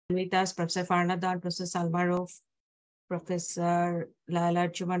with us Professor Farnadan, Professor Salmarov, Professor Laila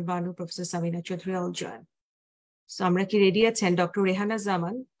Juman Banu, Professor Samina Chaudhary all join. So আমরা কি ready আছেন? Dr. Rehana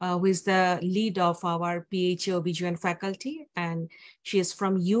Zaman, who is the lead of our PHA OBGYN faculty, and she is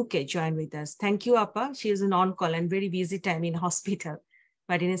from UK, join with us. Thank you, Appa. She is an on-call and very busy time in hospital.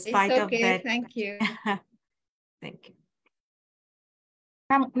 But in spite of that, thank you. Thank you.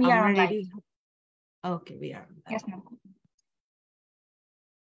 We are ready. Okay, we are. Yes, ma'am.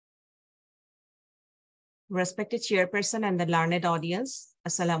 Respected chairperson and the learned audience,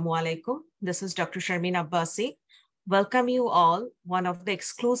 Assalamu alaikum. This is Dr. Sharmin Abbasi. Welcome you all, one of the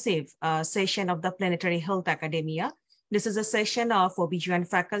exclusive session of the Planetary Health Academia. This is a session of OBGYN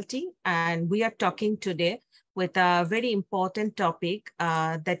faculty, and we are talking today with a very important topic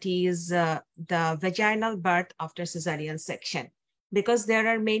that is the vaginal birth after cesarean section. Because there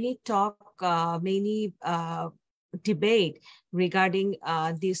are many debate regarding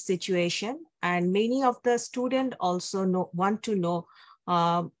this situation, and many of the students also want to know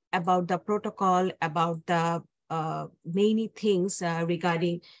about the protocol, about the many things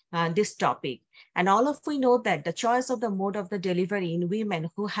regarding this topic. And all of we know that the choice of the mode of the delivery in women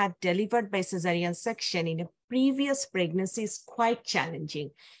who had delivered by cesarean section in a previous pregnancy is quite challenging,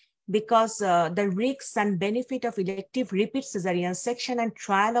 because the risks and benefit of elective repeat cesarean section and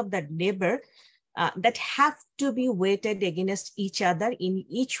trial of the labor that have to be weighted against each other in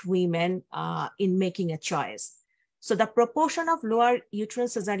each woman in making a choice. So the proportion of lower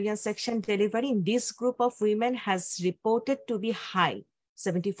uterine cesarean section delivery in this group of women has reported to be high,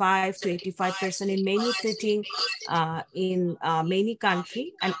 75 to 85% in many settings in many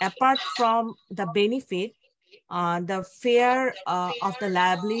countries. And apart from the benefit, the fear of the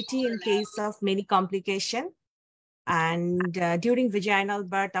liability in case of many complications, and during vaginal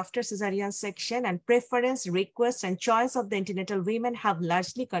birth after cesarean section, and preference, request, and choice of the antenatal women have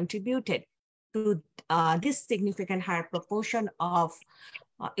largely contributed to this significant higher proportion of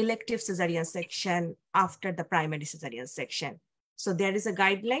elective cesarean section after the primary cesarean section. So there is a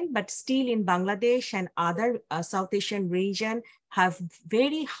guideline, but still in Bangladesh and other South Asian region have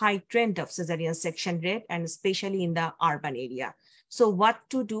very high trend of cesarean section rate, and especially in the urban area. So what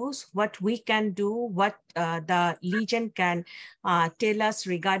to do, what we can do, what the Legion can tell us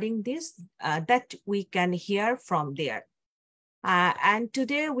regarding this, that we can hear from there. And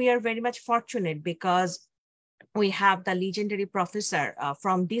today we are very much fortunate because we have the legendary professor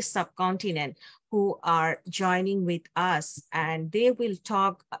from this subcontinent who are joining with us, and they will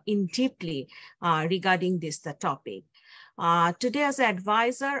talk in deeply regarding this topic. Today, as an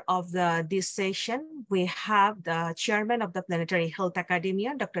advisor of this session, we have the chairman of the Planetary Health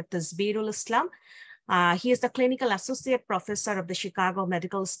Academia, Dr. Tasbirul Islam. He is the clinical associate professor of the Chicago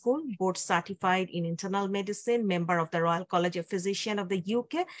Medical School, board certified in internal medicine, member of the Royal College of Physicians of the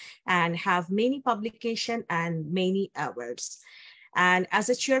UK, and have many publications and many awards. And as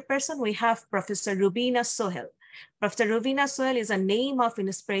a chairperson, we have Professor Rubina Sohel. Professor Rubina Sohel is a name of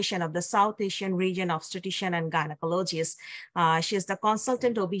inspiration of the South Asian region obstetrician and gynecologist. She is the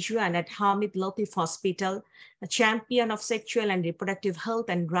consultant OBGYN at Hamid Latif Hospital, a champion of sexual and reproductive health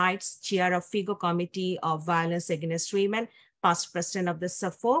and rights, chair of FIGO Committee of Violence Against Women, past president of the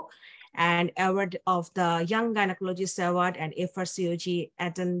SAFOC, and award of the Young Gynecologist Award and FRCOG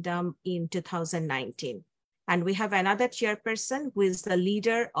addendum in 2019. And we have another chairperson who is the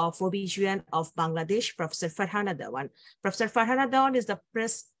leader of OBGYN of Bangladesh, Professor Farhana Dewan. Professor Farhana Dewan is the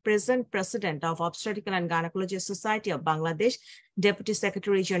present president of Obstetrical and Gynecology Society of Bangladesh, Deputy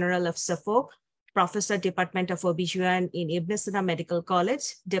Secretary General of SAFOC, Professor Department of OBGYN in Ibn Sina Medical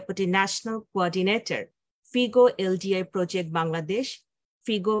College, Deputy National Coordinator, FIGO LDI Project Bangladesh,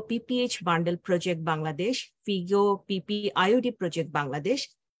 FIGO PPH Bundle Project Bangladesh, FIGO PP IUD Project Bangladesh,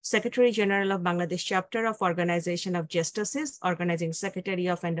 Secretary General of Bangladesh Chapter of Organization of Justices, Organizing Secretary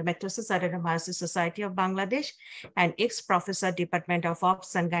of Endometriosis Adenomyosis Society of Bangladesh, and ex-professor Department of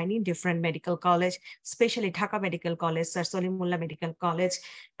Ops and Gynae, different medical college, especially Dhaka Medical College, Sir Solimullah Medical College,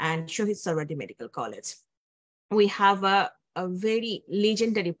 and Shohid Sarwadi Medical College. We have a very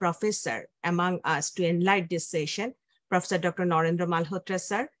legendary professor among us to enlighten this session, Professor Dr. Narendra Malhotra,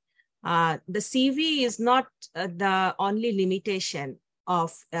 sir. The CV is not the only limitation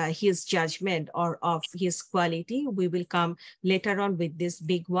of his judgment or of his quality. We will come later on with this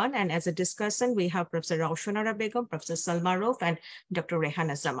big one. And as a discussion, we have Professor Raushanara Begum, Professor Salmarov, and Dr.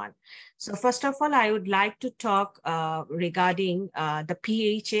 Rehana Zaman. So first of all, I would like to talk regarding the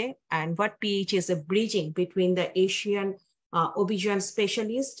PHA and what PHA is a bridging between the Asian OBGYN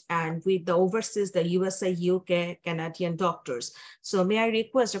specialist and with the overseas, the USA, UK, Canadian doctors. So may I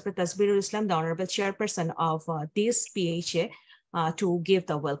request Dr. Tasbirul Islam, the Honorable Chairperson of this PHA, to give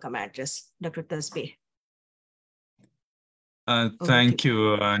the welcome address. Dr. Tasbih. Thank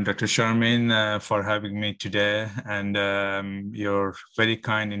you, Dr. Sharmin, for having me today and your very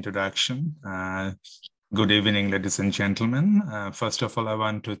kind introduction. Good evening, ladies and gentlemen. First of all, I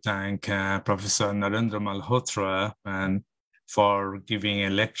want to thank Professor Narendra Malhotra and for giving a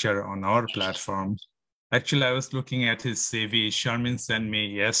lecture on our platform. Actually, I was looking at his CV. Sharmin sent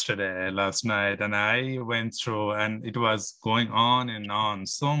me last night, and I went through, and it was going on and on.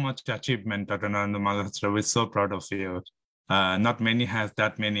 So much achievement, Dr. Narendra Malhotra. We're so proud of you. Not many has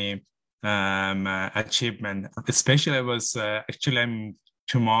that many achievement. Especially, I'm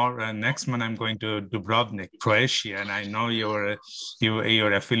tomorrow, next month, I'm going to Dubrovnik, Croatia, and I know you're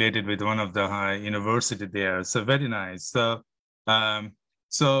affiliated with one of the university there. So very nice. So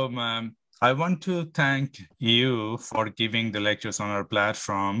I want to thank you for giving the lectures on our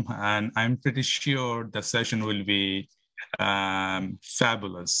platform, and I'm pretty sure the session will be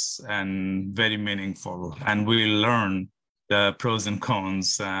fabulous and very meaningful, and we will learn the pros and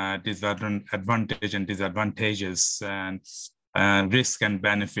cons, advantage and disadvantages, and risk and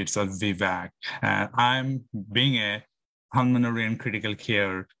benefits of VBAC. I'm being a pulmonary and critical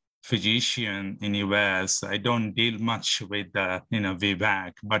care physician in US. I don't deal much with the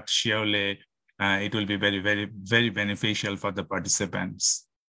VBAC, but surely it will be very, very, very beneficial for the participants.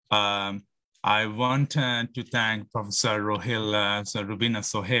 I want to thank Professor Rubina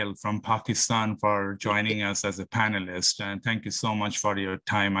Sohail from Pakistan for joining us as a panelist. And thank you so much for your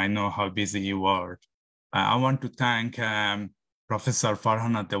time. I know how busy you are. I want to thank Professor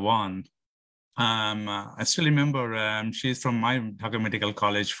Farhana Dewan. I still remember she's from my Dhaka Medical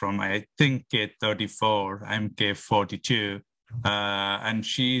College from, I think, K34, I'm K42. And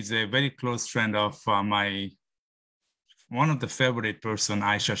she's a very close friend of one of the favorite person,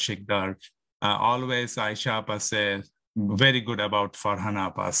 Aisha Shikdar. Always Aisha Appa says very good about Farhana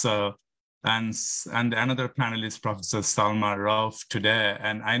Appa. So, and another panelist, Professor Salma Rauf today,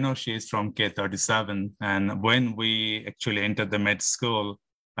 and I know she's from K37. And when we actually entered the med school,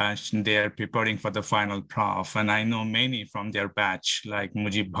 they are preparing for the final prof. And I know many from their batch, like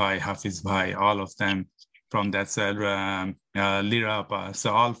Mujib Bhai, Hafiz Bhai, all of them from that Lira Appa.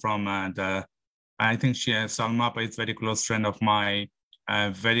 So all from I think Salma Appa is very close friend of my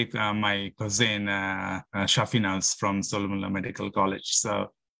my cousin Shafinas from Solomon Medical College.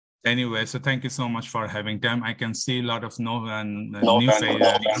 So anyway, so thank you so much for having time. I can see a lot of known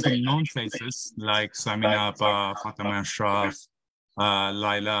faces like Samina Appa, Fatima Ashraf,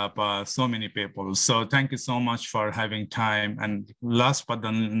 Laila, so many people. So thank you so much for having time. And last but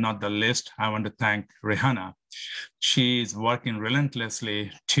not the least, I want to thank Rihanna. She is working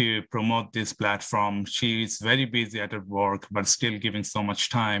relentlessly to promote this platform. She is very busy at her work, but still giving so much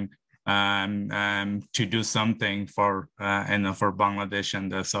time to do something for for Bangladesh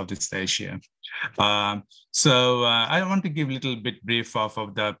and Southeast Asia. I want to give a little bit brief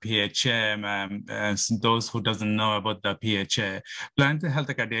of the PHA. Those who doesn't know about the PHA, Planetary Health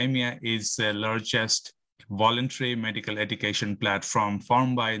Academia is the largest voluntary medical education platform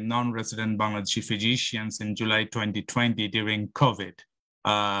formed by non-resident Bangladeshi physicians in July 2020 during COVID.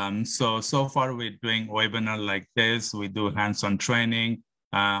 So far we're doing webinar like this. We do hands-on training,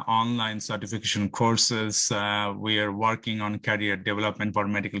 online certification courses. We are working on career development for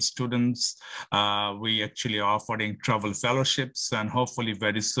medical students. We actually offering travel fellowships, and hopefully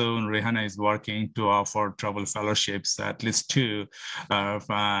very soon Rihanna is working to offer travel fellowships, at least 2,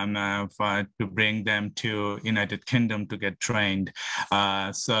 to bring them to United Kingdom to get trained.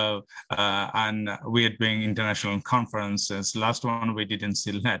 And we are doing international conferences. Last one we did in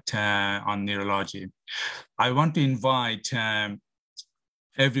Sylhet on neurology. I want to invite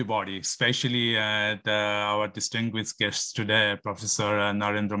everybody, especially our distinguished guests today, Professor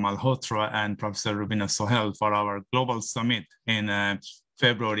Narendra Malhotra and Professor Rubina Sohail, for our global summit in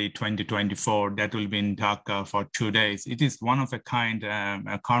February 2024. That will be in Dhaka for 2 days. It is one of a kind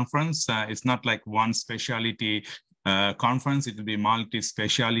conference. It's not like one specialty conference. It will be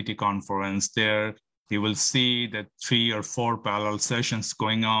multi-speciality conference. There you will see the 3 or 4 parallel sessions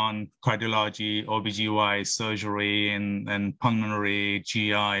going on: cardiology, OBGY, surgery, and pulmonary,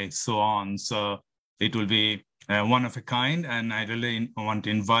 GI, so on. So it will be one of a kind. And I really want to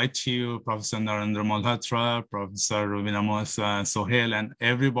invite you, Professor Narendra Malhotra, Professor Rubina Sohail, and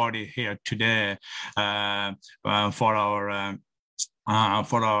everybody here today for our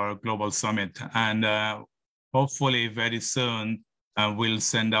global summit. And hopefully very soon, we'll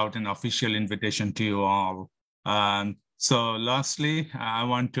send out an official invitation to you all. So lastly, I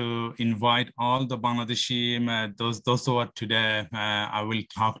want to invite all the Bangladeshi, those who are today, I will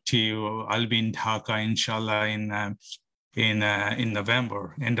talk to you. I'll be in Dhaka, inshallah, in in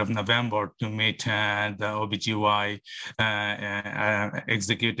November, end of November, to meet the OBGY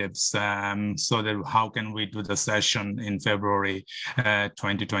executives, so that how can we do the session in February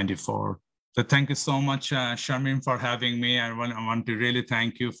 2024. So thank you so much, Sharmin, for having me. I want to really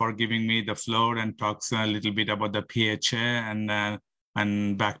thank you for giving me the floor and talk a little bit about the PHA,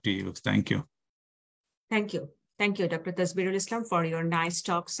 and back to you. Thank you. Thank you. Thank you, Dr. Tasbirul Islam, for your nice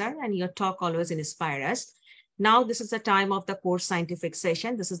talk, sir. And your talk always inspires us. Now, this is the time of the core scientific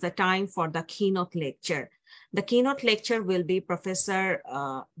session. This is the time for the keynote lecture. The keynote lecture will be Professor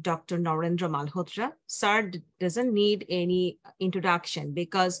Dr. Narendra Malhotra. Sir doesn't need any introduction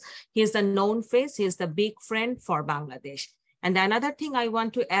because he is the known face. He is the big friend for Bangladesh. And another thing I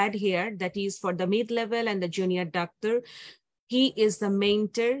want to add here, that is for the mid-level and the junior doctor, he is the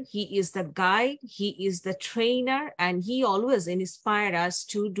mentor, he is the guide, he is the trainer, and he always inspires us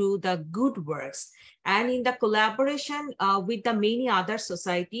to do the good works. And in the collaboration with the many other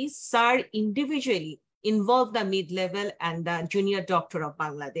societies, sir individually involved the mid-level and the junior doctor of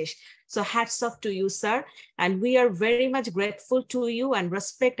Bangladesh. So hats off to you, sir. And we are very much grateful to you and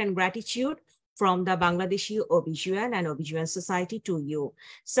respect and gratitude from the Bangladeshi OBGYN and OBGYN Society to you.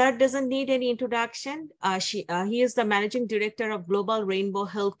 Sir doesn't need any introduction. He is the Managing Director of Global Rainbow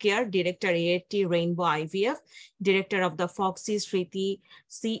Healthcare, Director AAT Rainbow IVF, Director of the Foxy Sriti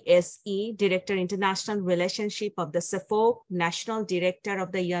CSE, Director International Relationship of the SAFOC, National Director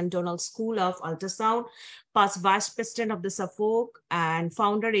of the Ian Donald School of Ultrasound, past Vice President of the SAFOC and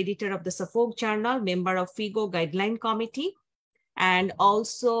Founder Editor of the SAFOC Journal, member of FIGO Guideline Committee. And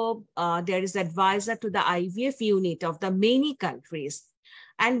also there is advisor to the IVF unit of the many countries.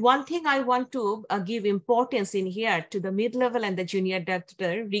 And one thing I want to give importance in here to the mid-level and the junior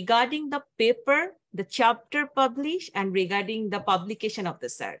doctor regarding the paper, the chapter published, and regarding the publication of the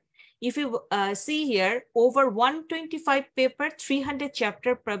sir. If you see here, over 125 paper, 300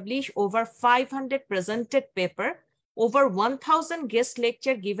 chapter published, over 500 presented paper, over 1,000 guest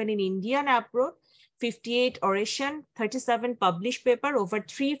lecture given in India and abroad, 58 oration, 37 published paper, over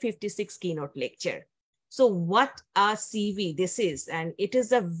 356 keynote lecture. So what a CV this is, and it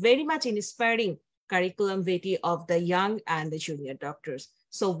is a very much inspiring curriculum vitae of the young and the junior doctors.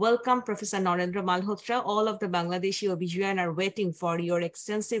 So welcome, Professor Narendra Malhotra. All of the Bangladeshi OBGYN are waiting for your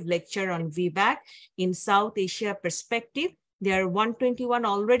extensive lecture on VBAC in South Asia perspective. There are 121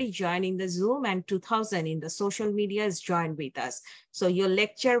 already joining the Zoom, and 2,000 in the social media is joined with us. So your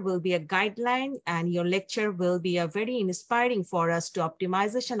lecture will be a guideline, and your lecture will be a very inspiring for us to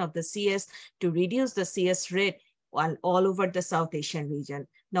optimization of the CS to reduce the CS rate all over the South Asian region.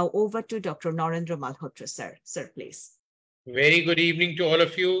 Now over to Dr. Narendra Malhotra, sir. Sir, please. Very good evening to all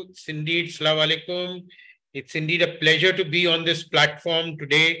of you. It's indeed, Assalamu alaikum. It's indeed a pleasure to be on this platform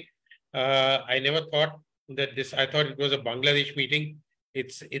today. I never thought that I thought it was a Bangladesh meeting.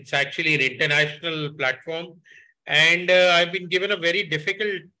 It's actually an international platform. And I've been given a very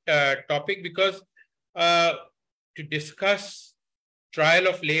difficult topic because to discuss trial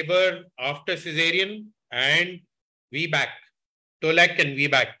of labor after cesarean and VBAC, TOLAC and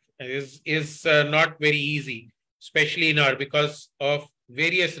VBAC is not very easy, especially now because of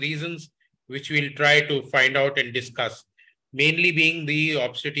various reasons which we'll try to find out and discuss, mainly being the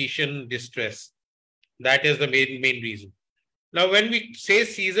obstetrician distress. That is the main reason. Now, when we say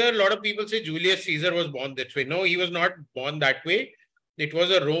Caesar, a lot of people say Julius Caesar was born that way. No, he was not born that way. It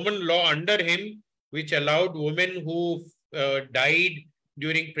was a Roman law under him, which allowed women who died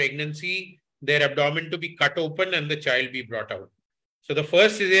during pregnancy, their abdomen to be cut open and the child be brought out. So the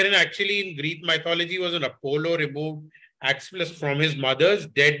first cesarean actually in Greek mythology was an Apollo removed Axiplas from his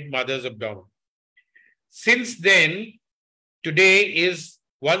dead mother's abdomen. Since then, today is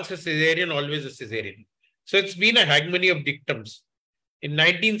once a cesarean, always a cesarean. So it's been a hegemony of dictums. In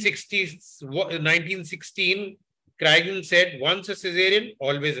 1916, Craigen said, once a cesarean,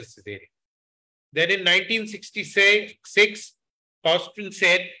 always a cesarean. Then in 1966, Costin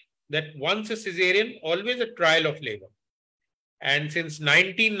said that once a cesarean, always a trial of labor. And since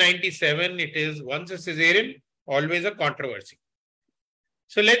 1997, it is once a cesarean, always a controversy.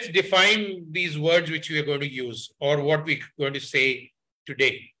 So let's define these words which we are going to use, or what we're going to say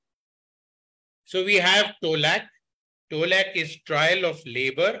today. So we have TOLAC. TOLAC is trial of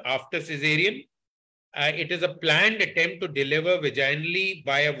labor after cesarean. It is a planned attempt to deliver vaginally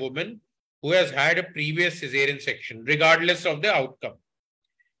by a woman who has had a previous cesarean section, regardless of the outcome.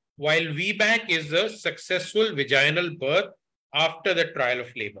 While VBAC is a successful vaginal birth after the trial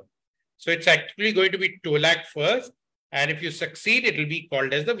of labor. So it's actually going to be TOLAC first, and if you succeed, it will be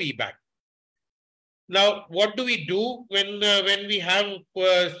called as the VBAC. Now, what do we do when we have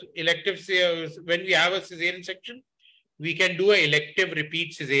electives, when we have a cesarean section? we can do an elective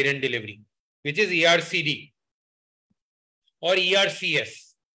repeat cesarean delivery, which is ERCD or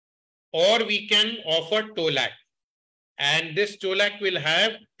ERCS, or we can offer TOLAC. And this TOLAC will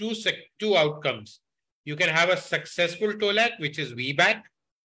have two outcomes. You can have a successful TOLAC, which is VBAC,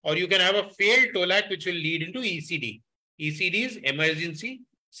 or you can have a failed TOLAC, which will lead into ECD. ECD is emergency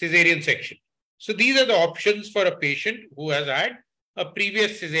cesarean section. So these are the options for a patient who has had a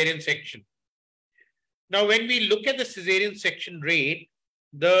previous cesarean section. Now, when we look at the cesarean section rate,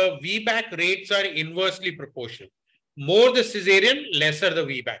 the VBAC rates are inversely proportional. More the cesarean, lesser the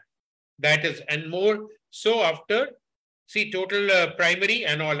VBAC. That is, and more so after, see, total primary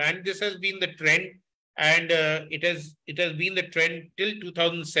and all. And this has been the trend, and it has been the trend till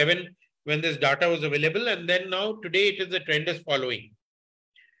 2007 when this data was available. And then now today the trend is following.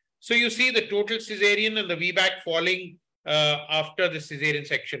 So you see the total cesarean and the VBAC falling after the cesarean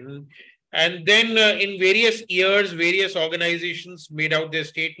section. And then in various years, various organizations made out their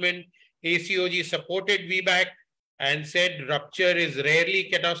statement. ACOG supported VBAC and said rupture is rarely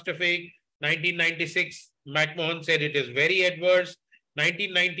catastrophic. 1996, McMahon said it is very adverse.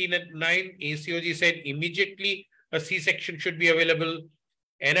 1999, ACOG said immediately a C-section should be available.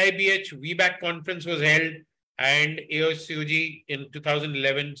 NIBH VBAC conference was held, and ACOG in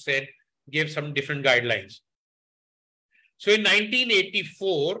 2011 said, gave some different guidelines. So in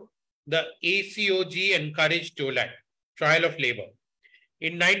 1984, the ACOG encouraged TOLAC, trial of labor.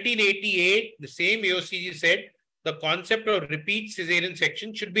 In 1988, the same ACOG said the concept of repeat cesarean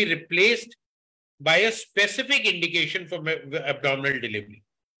section should be replaced by a specific indication for abdominal delivery.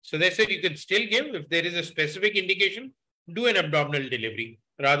 So they said you can still give, if there is a specific indication, do an abdominal delivery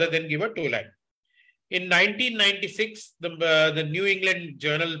rather than give a TOLAC. In 1996, the New England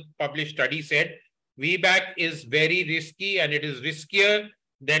Journal published study said VBAC is very risky and it is riskier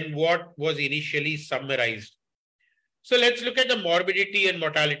than what was initially summarized. So let's look at the morbidity and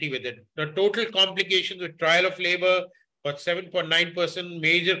mortality with it. The total complications with trial of labor was 7.9%,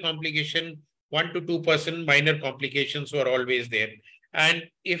 major complication 1 to 2%, minor complications were always there. And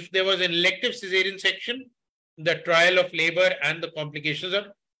if there was an elective cesarean section, the trial of labor and the complications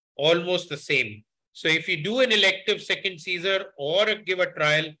are almost the same. So if you do an elective second Caesar or give a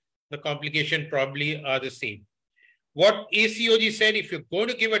trial, the complication probably are the same. What ACOG said, if you're going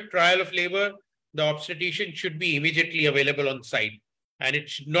to give a trial of labor, the obstetrician should be immediately available on site. And it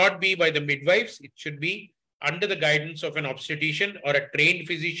should not be by the midwives. It should be under the guidance of an obstetrician or a trained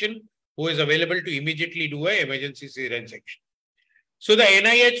physician who is available to immediately do an emergency cesarean section. So the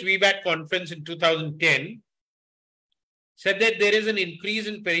NIH VBAC conference in 2010 said that there is an increase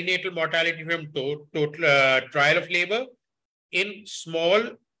in perinatal mortality from trial of labor in small,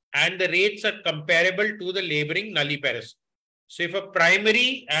 and the rates are comparable to the laboring nulliparous. So if a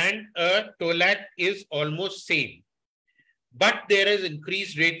primary and a TOLAC is almost same, but there is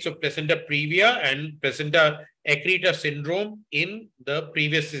increased rates of placenta previa and placenta accreta syndrome in the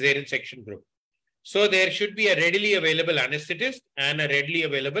previous cesarean section group. So there should be a readily available anesthetist and a readily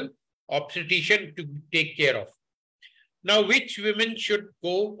available obstetrician to take care of. Now, which women should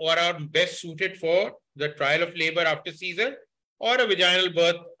go or are best suited for the trial of labor after Caesar or a vaginal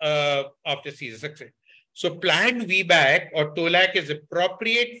birth after Caesar success? So planned VBAC or TOLAC is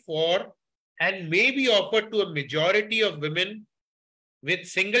appropriate for and may be offered to a majority of women with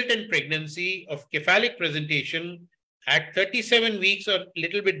singleton pregnancy of cephalic presentation at 37 weeks or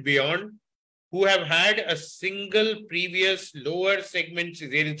little bit beyond, who have had a single previous lower segment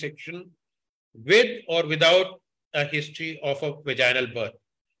cesarean section with or without a history of a vaginal birth.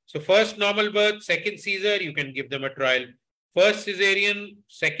 So first normal birth, second Caesar, you can give them a trial. First cesarean,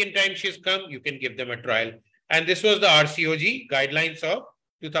 second time she's come, you can give them a trial. And this was the RCOG guidelines of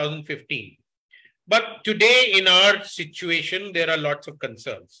 2015. But today in our situation, there are lots of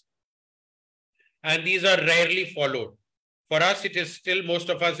concerns. And these are rarely followed. For us, it is still, most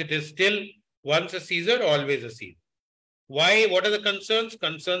of us, it is still once a Caesar, always a Caesar. Why? What are the concerns?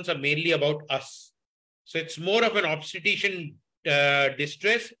 Concerns are mainly about us. So it's more of an obstetrician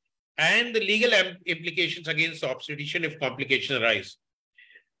distress and the legal implications against the obstetrician if complications arise.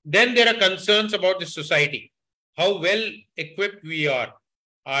 Then there are concerns about the society, how well equipped we are,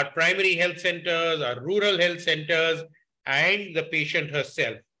 our primary health centers, our rural health centers, and the patient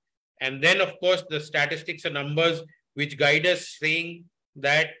herself. And then, of course, the statistics and numbers which guide us saying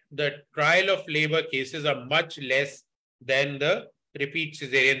that the trial of labor cases are much less than the repeat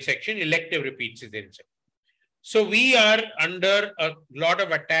cesarean section, elective repeat cesarean section. So we are under a lot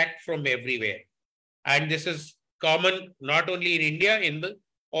of attack from everywhere. And this is common not only in India, in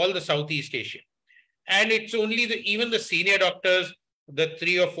all the Southeast Asia. And it's only even the senior doctors, the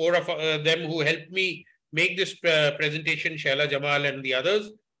 3 or 4 of them who helped me make this presentation, Shaila Jamal and the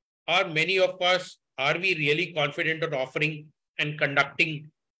others, are many of us, are we really confident of offering and conducting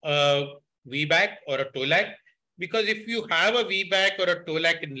a VBAC or a TOLAC? Because if you have a VBAC or a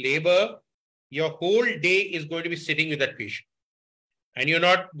TOLAC in labor, your whole day is going to be sitting with that patient. And you're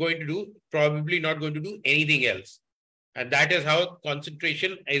not going to do, probably not going to do anything else. And that is how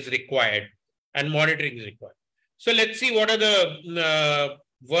concentration is required and monitoring is required. So let's see what are the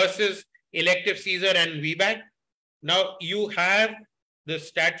versus elective Caesar and VBAC. Now you have the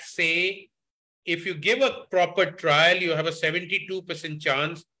stats say, if you give a proper trial, you have a 72%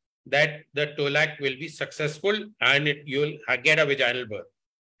 chance that the TOLAC will be successful and you'll get a vaginal birth.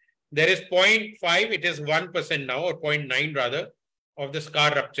 There is 0.5, it is 1% now, or 0.9 rather, of the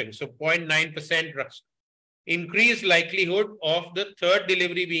scar rupturing. So 0.9% increased likelihood of the third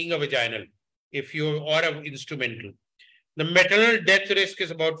delivery being a vaginal, if you or an instrumental. The maternal death risk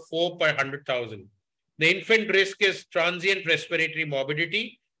is about 4 per 100,000. The infant risk is transient respiratory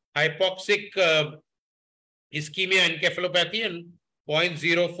morbidity, hypoxic ischemia encephalopathy, and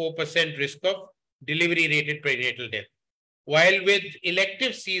 0.04% risk of delivery-rated perinatal death. While with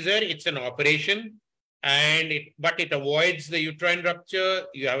elective Caesar, it's an operation, but it avoids the uterine rupture.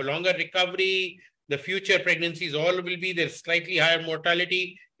 You have a longer recovery. The future pregnancies all will be, there's slightly higher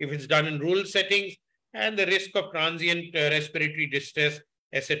mortality if it's done in rural settings, and the risk of transient respiratory distress,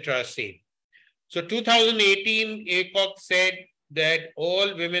 etc. is same. So 2018, ACOG said that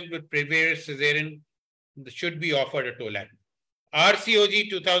all women with previous cesarean should be offered a TOLAC. RCOG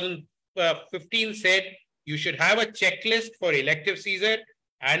 2015 said you should have a checklist for elective Caesar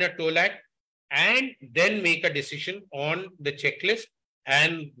and a TOLAC, and then make a decision on the checklist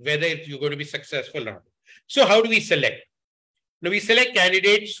and whether you're going to be successful or not. So how do we select? Now we select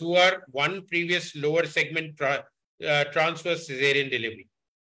candidates who are one previous lower segment transverse cesarean delivery.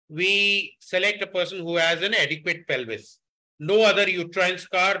 We select a person who has an adequate pelvis, no other uterine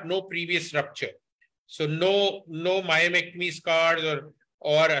scar, no previous rupture. So no myomectomy scars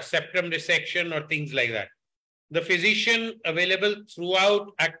or a septum resection or things like that. The physician available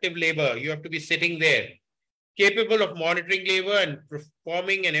throughout active labor, you have to be sitting there, capable of monitoring labor and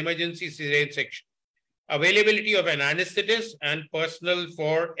performing an emergency cesarean section. Availability of an anesthetist and personnel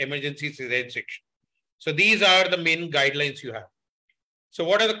for emergency cesarean section. So these are the main guidelines you have. So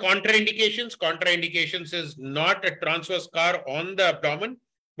what are the contraindications? Contraindications is not a transverse scar on the abdomen,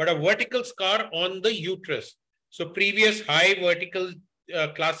 but a vertical scar on the uterus. So previous high vertical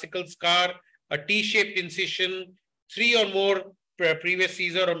classical scar, a T-shaped incision, 3 or more previous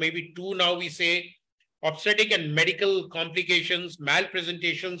Caesar, or maybe 2 now we say, obstetric and medical complications,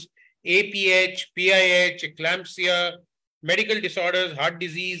 malpresentations, APH, PIH, eclampsia, medical disorders, heart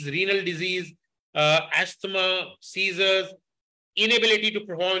disease, renal disease, asthma, seizures, inability to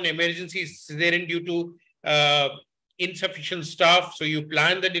perform an emergency cesarean due to insufficient staff. So you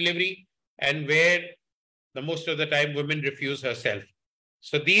plan the delivery, and where the most of the time women refuse herself.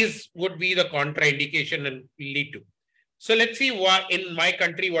 So these would be the contraindication and lead to. So let's see what in my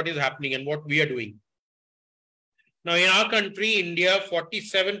country what is happening and what we are doing. Now in our country, India,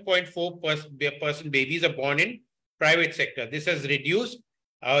 47.4% babies are born in private sector. This has reduced.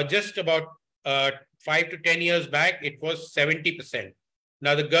 Just about 5 to 10 years back, it was 70%.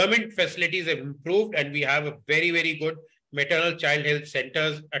 Now the government facilities have improved, and we have a very, very good maternal child health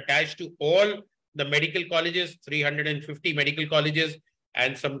centers attached to all the medical colleges, 350 medical colleges,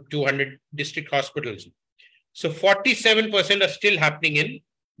 and some 200 district hospitals. So 47% are still happening in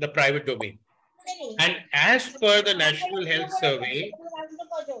the private domain. And as per the National Health Survey,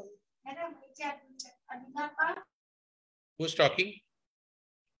 who's talking?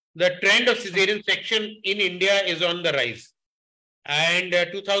 The trend of cesarean section in India is on the rise. And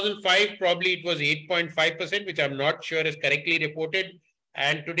 2005, probably it was 8.5%, which I'm not sure is correctly reported.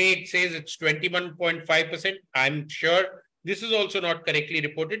 And today it says it's 21.5%. I'm sure this is also not correctly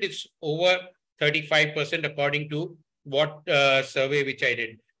reported. It's over 35% according to what survey which I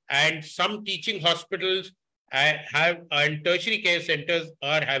did. And some teaching hospitals and tertiary care centers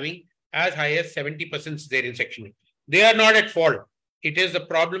are having as high as 70% cesarean section. They are not at fault. It is the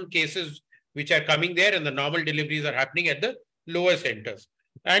problem cases which are coming there, and the normal deliveries are happening at the lower centers.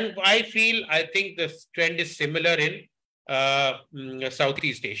 And I think the trend is similar in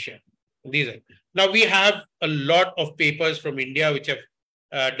Southeast Asia. Now we have a lot of papers from India which have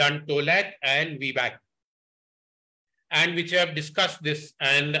done TOLAC and VBAC, and which have discussed this,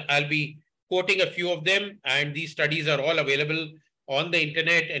 and I'll be quoting a few of them, and these studies are all available on the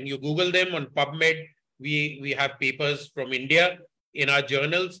internet, and you Google them on PubMed. We have papers from India in our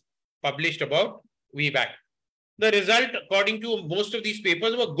journals published about VBAC. The result, according to most of these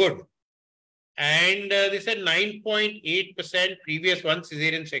papers, were good. And they said 9.8% previous one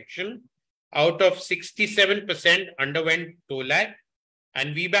cesarean section out of 67% underwent TOLAC,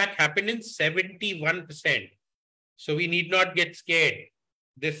 and VBAC happened in 71%. So we need not get scared.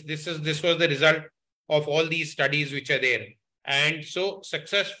 This was the result of all these studies which are there. And so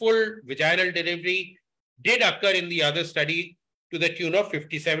successful vaginal delivery did occur in the other study to the tune of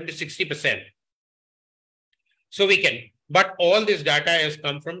 57 to 60%. So we can, but all this data has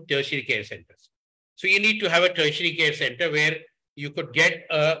come from tertiary care centers. So you need to have a tertiary care center where you could get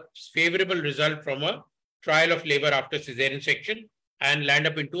a favorable result from a trial of labor after cesarean section and land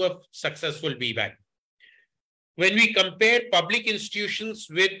up into a successful VBAC. When we compare public institutions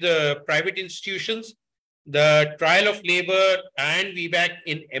with the private institutions, the trial of labor and VBAC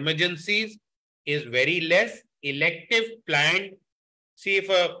in emergencies is very less. Elective planned, see if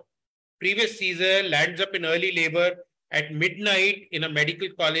a previous Caesar lands up in early labor at midnight in a medical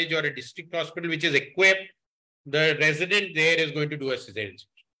college or a district hospital which is equipped, the resident there is going to do a cesarean section.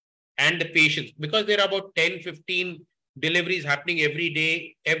 And the patients, because there are about 10, 15 deliveries happening every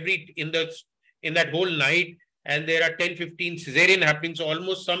day, in that whole night, and there are 10, 15 cesarean happening. So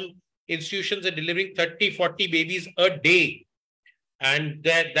almost some institutions are delivering 30, 40 babies a day. And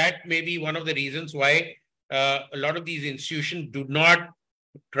that may be one of the reasons why a lot of these institutions do not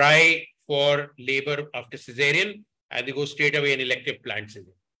try for labor after cesarean, and they go straight away in elective planned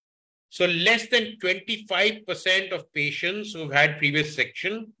cesarean. So less than 25% of patients who've had previous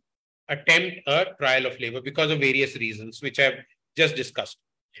section attempt a trial of labor because of various reasons, which I've just discussed.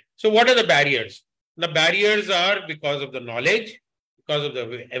 So what are the barriers? The barriers are because of the knowledge, because of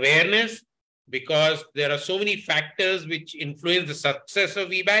the awareness, because there are so many factors which influence the success of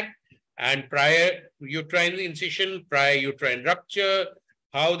VBAC, and prior uterine incision, prior uterine rupture,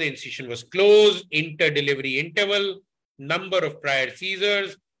 how the incision was closed, inter-delivery interval, number of prior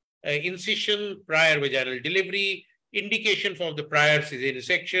Caesars, incision, prior vaginal delivery, indication for the prior cesarean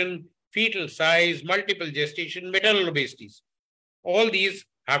section, fetal size, multiple gestation, maternal obesities. All these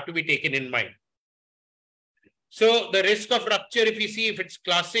have to be taken in mind. So the risk of rupture, if you see, if it's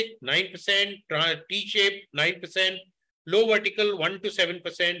classic, 9%, T-shape, 9%, low vertical, 1 to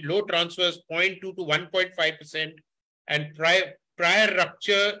 7%, low transverse, 0.2 to 1.5%, and prior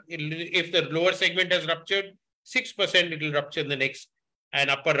rupture, if the lower segment has ruptured, 6% it will rupture in the next, and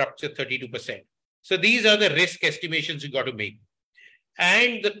upper rupture 32%. So these are the risk estimations you got to make.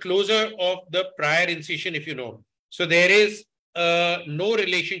 And the closure of the prior incision, if you know. So there is no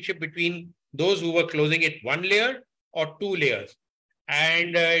relationship between those who were closing it 1 layer or 2 layers.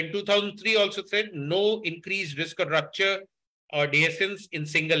 And in 2003 also said no increased risk of rupture or dehiscence in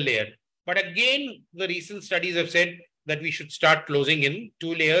single layer. But again, the recent studies have said that we should start closing in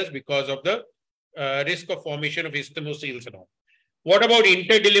 2 layers because of the risk of formation of isthmoseals and all. What about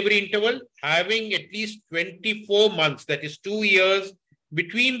inter-delivery interval? Having at least 24 months, that is 2 years,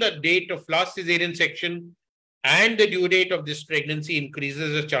 between the date of last cesarean section and the due date of this pregnancy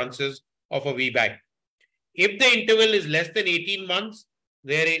increases the chances of a VBAC. If the interval is less than 18 months,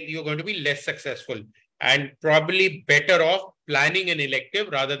 there you're going to be less successful and probably better off planning an elective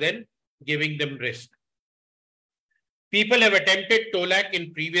rather than giving them risk. People have attempted TOLAC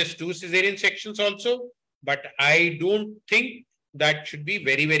in previous 2 cesarean sections also, but I don't think that should be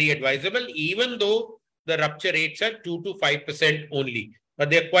very, very advisable, even though the rupture rates are 2 to 5% only. But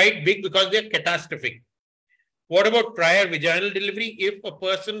they're quite big because they're catastrophic. What about prior vaginal delivery? If a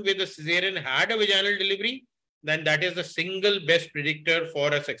person with a cesarean had a vaginal delivery, then that is the single best predictor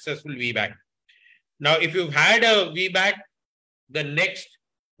for a successful VBAC. Now, if you've had a VBAC, the next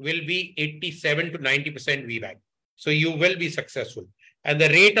will be 87 to 90% VBAC. So you will be successful. And the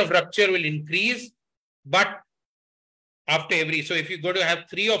rate of rupture will increase, but after every, so if you're going to have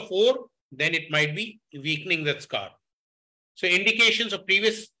 3 or 4, then it might be weakening the scar. So indications of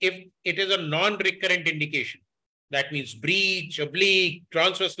previous, if it is a non-recurrent indication, that means breach, oblique,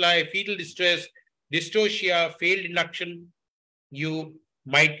 transverse lie, fetal distress, dystocia, failed induction, you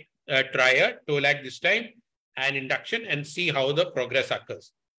might try a TOLAC this time and induction and see how the progress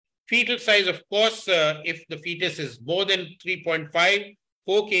occurs. Fetal size, of course, if the fetus is more than 3.5,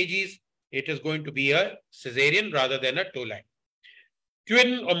 4 kgs, it is going to be a cesarean rather than a TOLAC.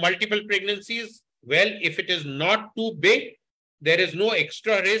 Twin or multiple pregnancies, well, if it is not too big, there is no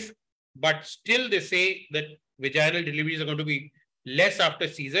extra risk, but still they say that vaginal deliveries are going to be less after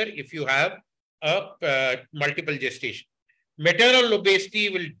Caesar if you have a multiple gestation. Maternal obesity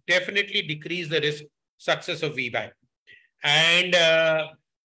will definitely decrease the risk success of VBAC. And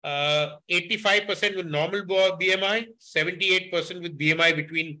 85% with normal BMI, 78% with BMI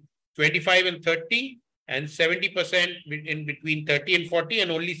between 25 and 30, and 70% in between 30 and 40,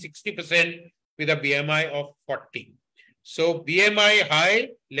 and only 60% with a BMI of 40. So BMI high,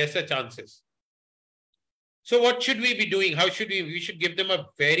 lesser chances. So what should we be doing? How should we? We should give them a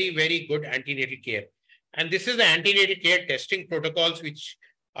very, very good antenatal care. And this is the antenatal care testing protocols which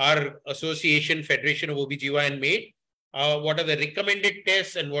our association, Federation of OBGYN made. What are the recommended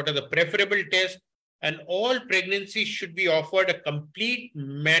tests and what are the preferable tests? And all pregnancies should be offered a complete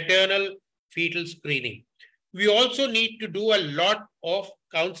maternal fetal screening. We also need to do a lot of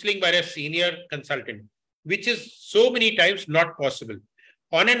counseling by a senior consultant, which is so many times not possible.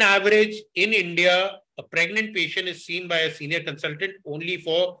 On an average, in India, a pregnant patient is seen by a senior consultant only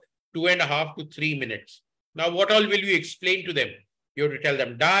for 2.5 to 3 minutes. Now, what all will you explain to them? You have to tell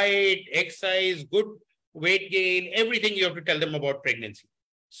them diet, exercise, good weight gain, everything you have to tell them about pregnancy.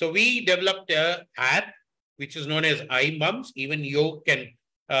 So we developed an app, which is known as iMums. Even you can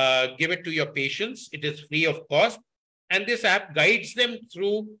give it to your patients. It is free of cost. And this app guides them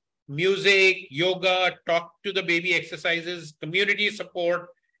through music, yoga, talk to the baby exercises, community support,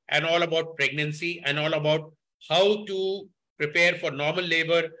 and all about pregnancy and all about how to prepare for normal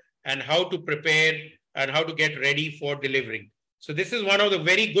labor and how to prepare and how to get ready for delivering. So this is one of the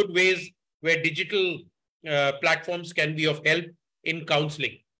very good ways where digital platforms can be of help in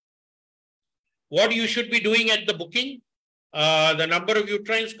counseling. What you should be doing at the booking, the number of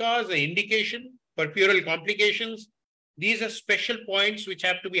uterine scars, the indication, perpural complications. These are special points which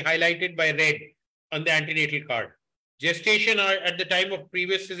have to be highlighted by red on the antenatal card. Gestation at the time of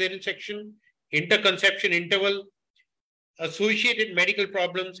previous cesarean section, interconception interval, associated medical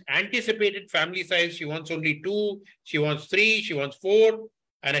problems, anticipated family size. She wants only 2, she wants 3, she wants 4,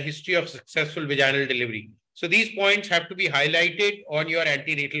 and a history of successful vaginal delivery. So these points have to be highlighted on your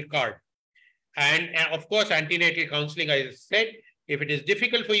antenatal card. And of course, antenatal counseling, as I said, if it is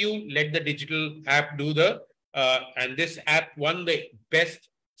difficult for you, let the digital app do the, and this app won the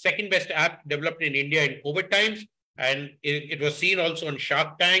second best app developed in India in COVID times. And it was seen also on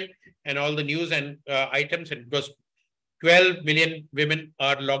Shark Tank and all the news and items. And it was 12 million women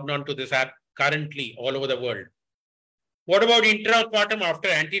are logged on to this app currently all over the world. What about intrapartum after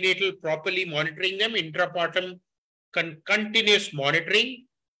antenatal properly monitoring them? Intrapartum continuous monitoring,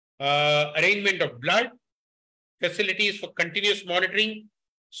 arrangement of blood, facilities for continuous monitoring,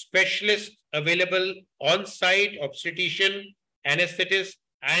 specialists available on-site, obstetrician, anesthetist,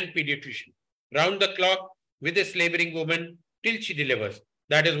 and pediatrician. Round the clock with this laboring woman till she delivers.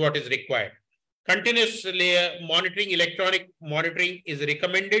 That is what is required. Continuous monitoring, electronic monitoring is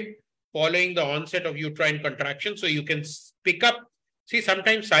recommended following the onset of uterine contraction. So you can pick up, see,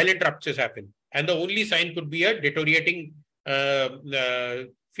 sometimes silent ruptures happen. And the only sign could be a deteriorating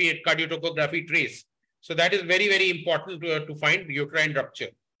cardiotocography trace. So that is very, very important to find uterine rupture.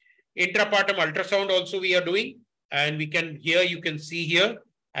 Intrapartum ultrasound also we are doing. And we can, here you can see here,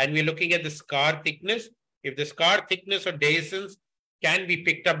 and we're looking at the scar thickness. If the scar thickness or dehiscence can be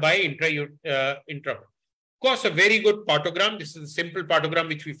picked up by intra. Of course, a very good partogram. This is a simple partogram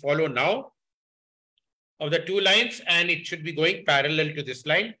which we follow now of the 2 lines, and it should be going parallel to this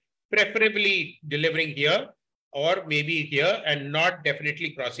line, preferably delivering here or maybe here and not definitely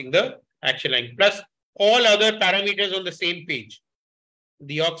crossing the action line. Plus all other parameters on the same page.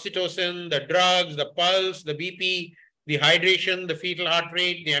 The oxytocin, the drugs, the pulse, the BP, the hydration, the fetal heart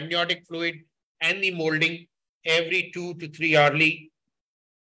rate, the amniotic fluid, and the molding every 2 to 3 hourly,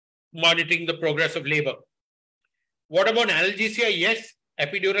 monitoring the progress of labor. What about analgesia? Yes,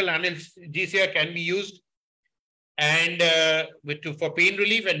 epidural analgesia can be used and for pain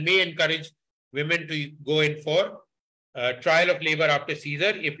relief, and may encourage women to go in for trial of labor after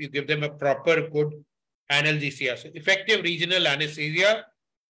Caesar if you give them a proper good analgesia. So effective regional anesthesia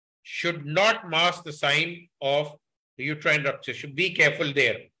should not mask the sign of the uterine rupture. Should be careful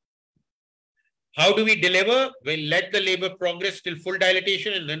there. How do we deliver? We'll let the labor progress till full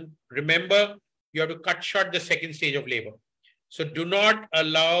dilatation, and then remember, you have to cut short the second stage of labor. So do not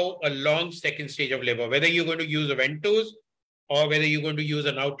allow a long second stage of labor, whether you're going to use a ventouse or whether you're going to use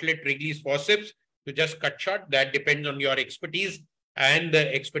an outlet release forceps to just cut short. That depends on your expertise and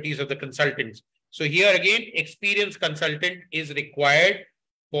the expertise of the consultants. So here again, experienced consultant is required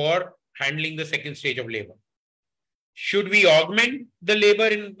for handling the second stage of labor. Should we augment the labor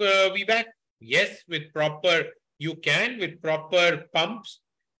in VBAC? Yes, with proper, you can, with proper pumps.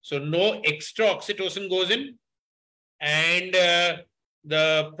 So no extra oxytocin goes in, and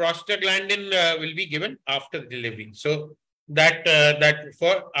the prostaglandin will be given after delivery. So that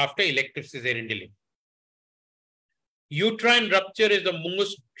for after elective cesarean delivery. Uterine rupture is the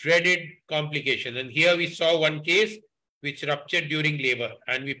most dreaded complication. And here we saw one case which ruptured during labor,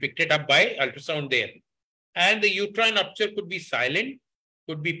 and we picked it up by ultrasound there. And the uterine rupture could be silent,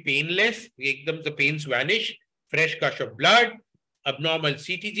 could be painless, the pains vanish, fresh gush of blood, abnormal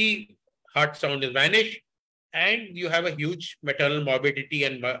CTG, heart sound is vanished, and you have a huge maternal morbidity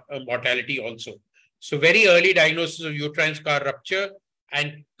and mortality also. So very early diagnosis of uterine scar rupture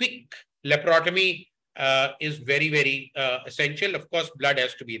and quick laparotomy is very, very essential. Of course, blood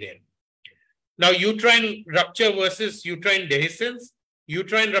has to be there. Now, uterine rupture versus uterine dehiscence.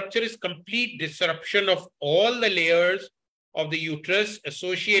 Uterine rupture is complete disruption of all the layers of the uterus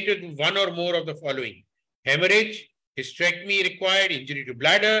associated with one or more of the following: hemorrhage, hysterectomy required, injury to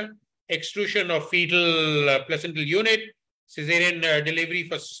bladder, extrusion of fetal placental unit, cesarean delivery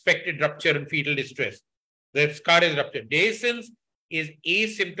for suspected rupture and fetal distress. The scar is ruptured. Dehiscence is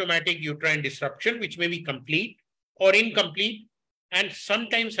asymptomatic uterine disruption, which may be complete or incomplete and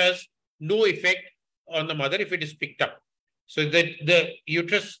sometimes has no effect on the mother if it is picked up. So the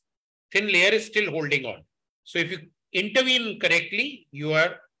uterus thin layer is still holding on. So if you intervene correctly, you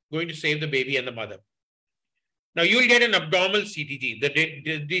are going to save the baby and the mother. Now you will get an abnormal CTG, the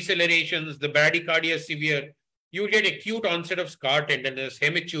decelerations, the bradycardia severe. You will get acute onset of scar tenderness,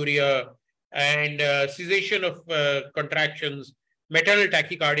 hematuria, and cessation of contractions, maternal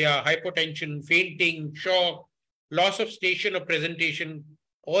tachycardia, hypotension, fainting, shock, loss of station of presentation.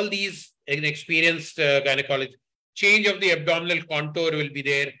 All these in experienced gynecology. Change of the abdominal contour will be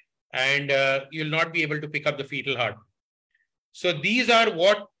there, and you'll not be able to pick up the fetal heart. So these are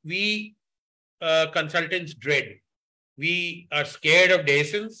what we consultants dread. We are scared of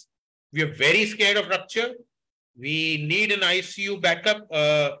dehiscence. We are very scared of rupture. We need an ICU backup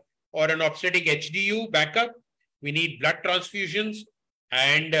or an obstetric HDU backup. We need blood transfusions,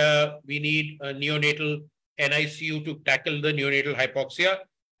 and we need a neonatal NICU to tackle the neonatal hypoxia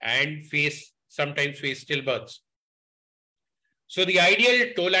and sometimes face stillbirths. So the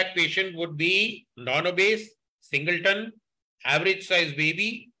ideal TOLAC patient would be non-obese, singleton, average size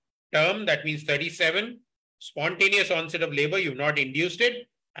baby, term, that means 37, spontaneous onset of labor, you've not induced it,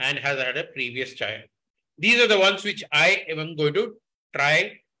 and has had a previous child. These are the ones which I am going to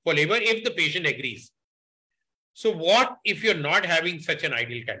try for labor if the patient agrees. So what if you're not having such an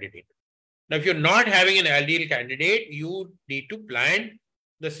ideal candidate? Now, if you're not having an ideal candidate, you need to plan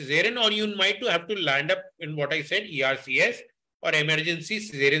the cesarean, or you might have to land up in what I said, ERCS or emergency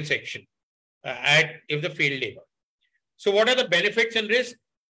cesarean section if the failed labor. So what are the benefits and risks?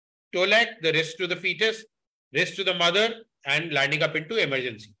 TOLAC, the risk to the fetus, risk to the mother, and landing up into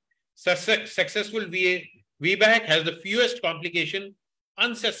emergency. Successful VBAC has the fewest complication.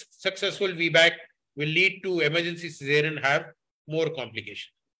 Unsuccessful VBAC will lead to emergency cesarean and have more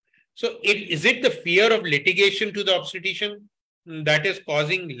complications. So is it the fear of litigation to the obstetrician that is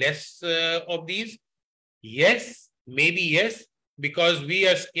causing less of these? Yes, maybe yes, because we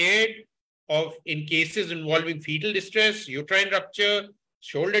are scared of, in cases involving fetal distress, uterine rupture,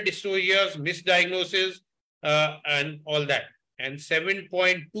 shoulder dysplasias, misdiagnosis, and all that. And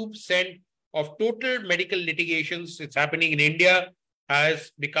 7.2% of total medical litigations, it's happening in India,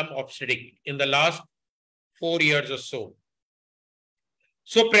 has become obstetric in the last 4 years or so.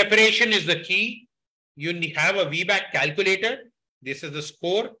 So preparation is the key. You have a VBAC calculator. This is the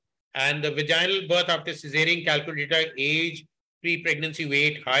score, and the vaginal birth after cesarean calculator, age, pre-pregnancy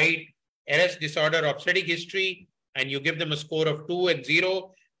weight, height, RS disorder, obstetric history, and you give them a score of 2 and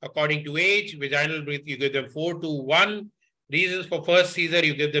 0 according to age. Vaginal birth, you give them 4, 2, 1. Reasons for first Caesar,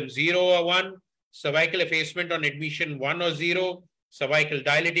 you give them 0 or 1. Cervical effacement on admission, 1 or 0. Cervical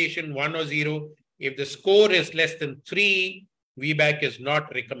dilatation, 1 or 0. If the score is less than 3, VBAC is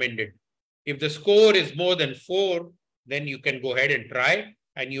not recommended. If the score is more than 4, then you can go ahead and try,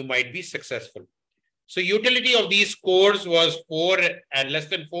 and you might be successful. So utility of these scores was 4 and less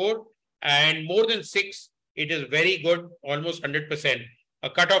than 4, and more than 6, it is very good, almost 100%. A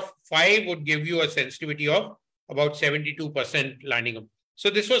cut of 5 would give you a sensitivity of about 72% landing up. So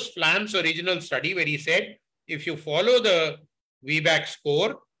this was Flam's original study where he said, if you follow the VBAC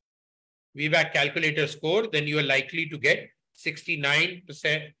score, VBAC calculator score, then you are likely to get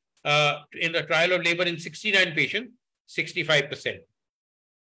 69%. In the trial of labor in 69 patients, 65%.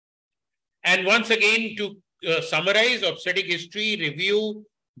 And once again, to summarize, obstetric history, review,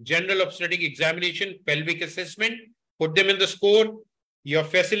 general obstetric examination, pelvic assessment, put them in the score. Your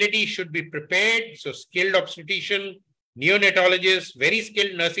facility should be prepared. So skilled obstetrician, neonatologist, very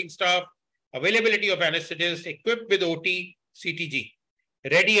skilled nursing staff, availability of anesthetists, equipped with OT, CTG,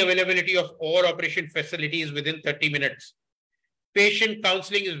 ready availability of all operation facilities within 30 minutes. Patient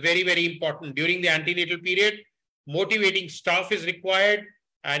counseling is very, very important. During the antenatal period, motivating staff is required,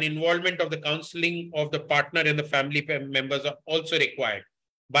 and involvement of the counseling of the partner and the family members are also required.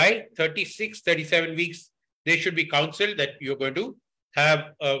 By 36, 37 weeks, they should be counseled that you're going to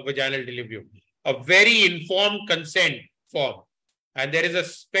have a vaginal delivery. A very informed consent form. And there is a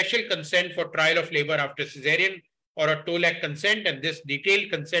special consent for trial of labor after cesarean or a TOLAC consent, and this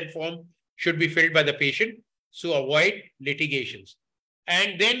detailed consent form should be filled by the patient to avoid litigations.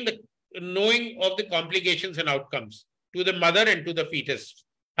 And then the knowing of the complications and outcomes to the mother and to the fetus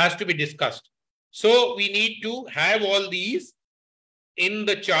has to be discussed. So we need to have all these in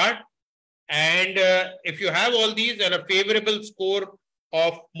the chart. And if you have all these and a favorable score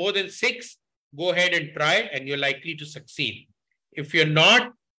of more than 6, go ahead and try, and you're likely to succeed. If you're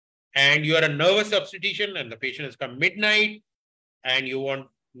not, and you are a nervous obstetrician and the patient has come midnight and you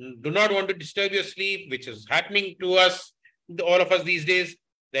do not want to disturb your sleep, which is happening to us, all of us these days,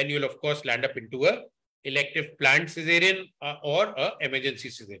 then you'll of course land up into a elective planned cesarean or a emergency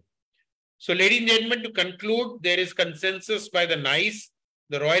cesarean. So ladies and gentlemen, to conclude, there is consensus by the NICE,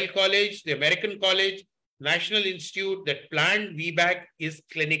 the Royal College, the American College, National Institute that planned VBAC is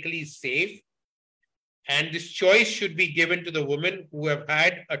clinically safe. And this choice should be given to the women who have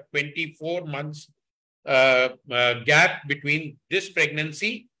had a 24 months gap between this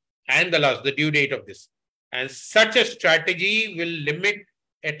pregnancy and the due date of this. And such a strategy will limit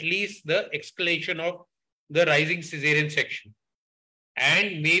at least the escalation of the rising cesarean section.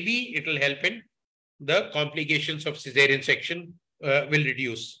 And maybe it will help in the complications of cesarean section will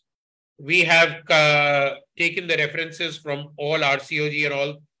reduce. We have taken the references from all RCOG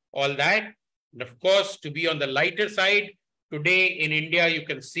and all that. And of course, to be on the lighter side, today in India, you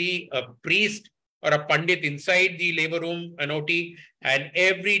can see a priest or a pandit inside the labor room, an OT, and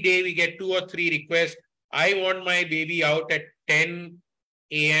every day we get 2 or 3 requests. I want my baby out at 10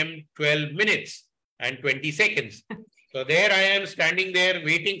 a.m., 12 minutes and 20 seconds. So there I am standing there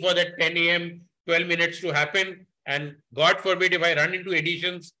waiting for that 10 a.m., 12 minutes to happen. And God forbid, if I run into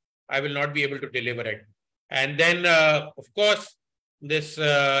additions, I will not be able to deliver it. And then, of course, this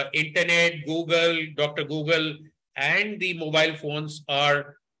internet, Google, Dr. Google, and the mobile phones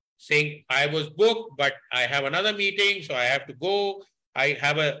are saying, I was booked, but I have another meeting, so I have to go.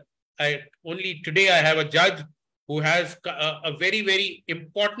 Only today I have a judge who has a very, very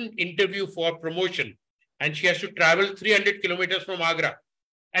important interview for promotion. And she has to travel 300 kilometers from Agra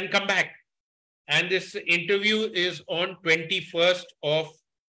and come back. And this interview is on 21st of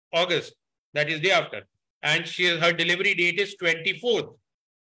August, that is day after. And her delivery date is 24th.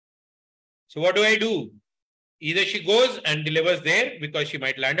 So what do I do? Either she goes and delivers there because she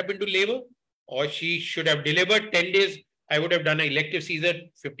might land up into labor, or she should have delivered 10 days. I would have done an elective Caesar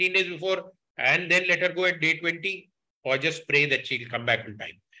 15 days before and then let her go at day 20, or just pray that she'll come back in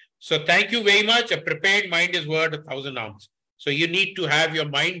time. So thank you very much. A prepared mind is worth 1,000 arms. So you need to have your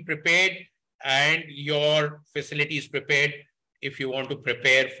mind prepared and your facilities prepared if you want to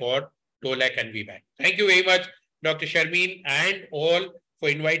prepare for TOLAC and VBAC. Thank you very much, Dr. Sharmeen, and all for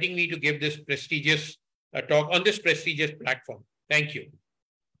inviting me to give this prestigious talk on this prestigious platform. Thank you.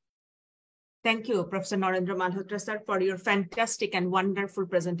 Thank you, Professor Narendra Malhotra, sir, for your fantastic and wonderful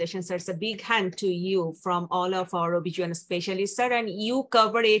presentation, sir. It's a big hand to you from all of our OBGYN specialists, sir, and you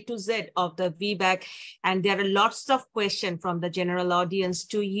cover A to Z of the VBAC, and there are lots of questions from the general audience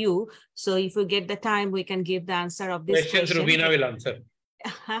to you. So if we get the time, we can give the answer of this question. Rubina will answer.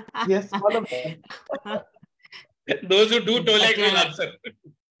 Yes, all of them. Those who do TOLAC will answer.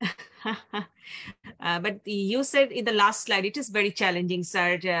 But you said in the last slide, it is very challenging,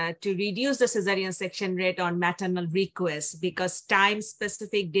 sir, to reduce the cesarean section rate on maternal requests because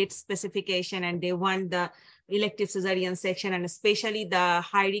time-specific, date specification, and they want the elective cesarean section, and especially the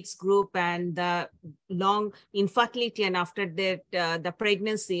high-risk group and the long infertility and after that, the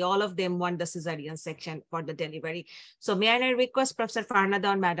pregnancy, all of them want the cesarean section for the delivery. So may I request Professor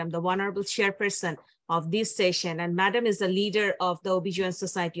Farhana, Madam, the honorable chairperson of this session, and Madam is the leader of the OBGYN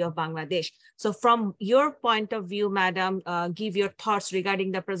Society of Bangladesh. So from your point of view, Madam, give your thoughts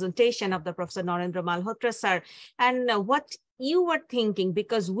regarding the presentation of the Professor Narendra Malhotra, sir, and what you were thinking,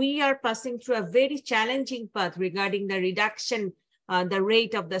 because we are passing through a very challenging path regarding the reduction, the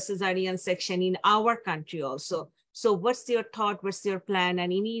rate of the cesarean section in our country also. So what's your thought, what's your plan,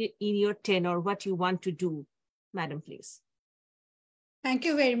 and in your tenor, what you want to do, Madam, please. Thank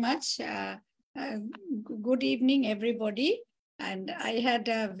you very much. Good evening, everybody. And I had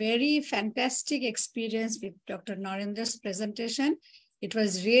a very fantastic experience with Dr. Narendra's presentation. It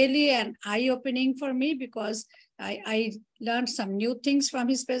was really an eye-opening for me because I learned some new things from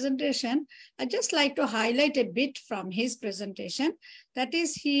his presentation. I'd just like to highlight a bit from his presentation. That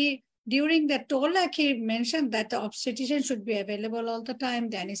is, during the TOLAC, he mentioned that the obstetrician should be available all the time,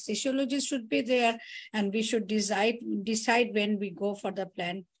 the anesthesiologist should be there, and we should decide when we go for the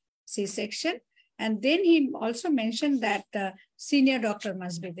planned C-section. And then he also mentioned that the senior doctor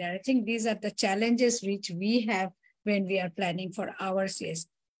must be there. I think these are the challenges which we have when we are planning for our CS.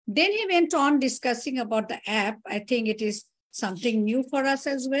 Then he went on discussing about the app. I think it is something new for us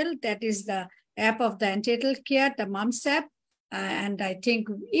as well. That is the app of the antenatal care, the MUMS app. And I think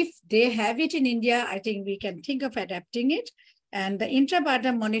if they have it in India, I think we can think of adapting it. And the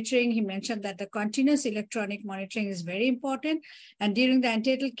intrapartum monitoring, he mentioned that the continuous electronic monitoring is very important. And during the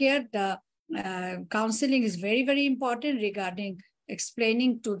antenatal care, the counseling is very, very important regarding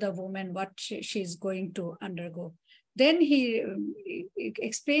explaining to the woman what she is going to undergo. Then he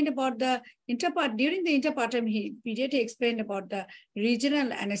explained about the during the interpartum period, he explained about the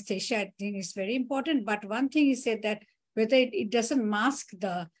regional anesthesia. I think is very important. But one thing he said that whether it doesn't mask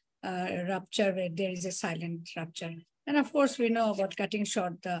the rupture where there is a silent rupture. And of course, we know about cutting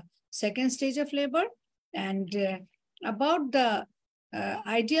short the second stage of labor. And about the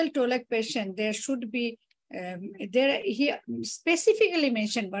ideal TOLAC patient, there should be he specifically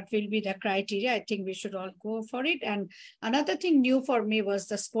mentioned what will be the criteria. I think we should all go for it. And another thing new for me was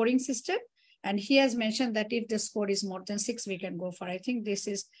the scoring system. And he has mentioned that if the score is more than 6, we can go for. I think this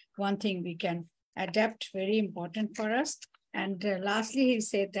is one thing we can adapt, very important for us. And lastly, he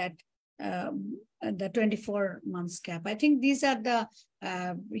said that the 24 months gap. I think these are the,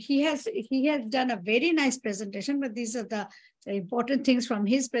 he has done a very nice presentation, but these are the important things from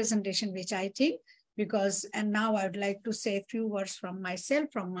his presentation, which I think, because, and now I would like to say a few words from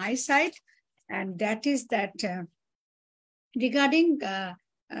myself, from my side, and that is that regarding, I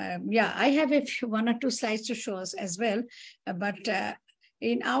have one or two slides to show us as well, but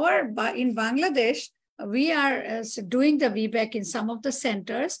in Bangladesh, we are doing the VBAC in some of the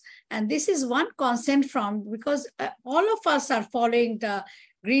centers, and this is one consent from, because all of us are following the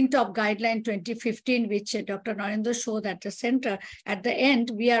Green Top Guideline 2015, which Dr. Narendra showed at the center. At the end,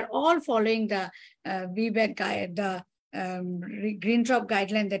 we are all following the VBAC guide, the Green Top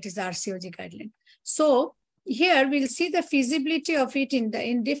Guideline, that is the RCOG guideline. So here we'll see the feasibility of it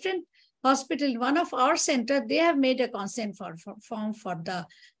in different hospitals. One of our center, they have made a consent form for the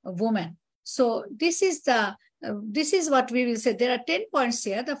woman. So this is what we will say. There are 10 points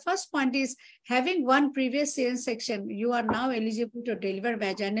here. The first point is having one previous C-section, you are now eligible to deliver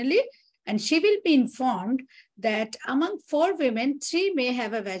vaginally, and she will be informed that among 4 women, 3 may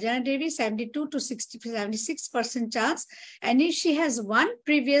have a vaginal delivery, 72 to 76% chance. And if she has one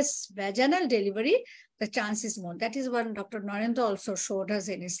previous vaginal delivery, the chance is more. That is what Dr. Narendra also showed us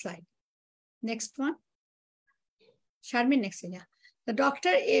in his slide. Next one. Sharmin, next one, yeah. The doctor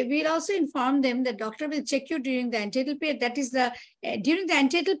will also inform them that doctor will check you during the antenatal period. That is the, during the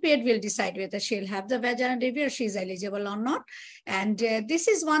antenatal period, we'll decide whether she'll have the vaginal delivery or she's eligible or not. And this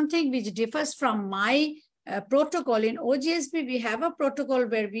is one thing which differs from my protocol. In OGSB, we have a protocol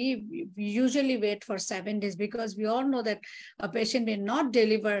where we usually wait for 7 days, because we all know that a patient may not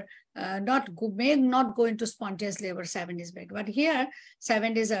deliver, may not go into spontaneous labor 7 days back. But here,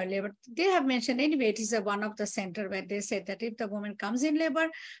 7 days earlier, but they have mentioned anyway, it is one of the center where they said that if the woman comes in labor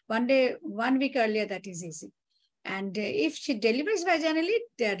 1 week earlier, that is easy. And if she delivers vaginally,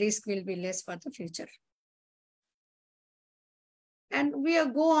 the risk will be less for the future. And we will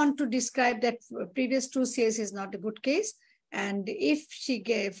go on to describe that previous 2 CS is not a good case. And if she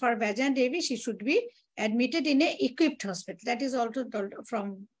gave for vaginal delivery, she should be admitted in an equipped hospital. That is also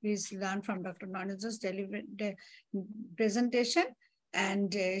from, we learned from Dr. Narendra's presentation.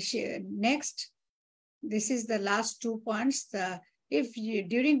 And next, this is the last 2 points.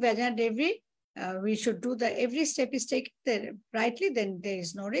 During vaginal delivery, we should do every step is taken rightly, then there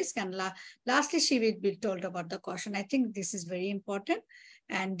is no risk. And lastly, she will be told about the caution. I think this is very important.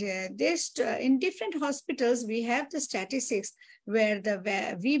 And in different hospitals, we have the statistics where the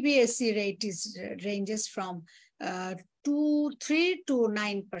VBAC rate ranges from 3 to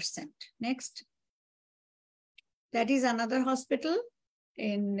 9%. Next. That is another hospital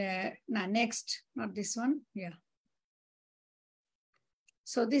in, next, not this one, yeah.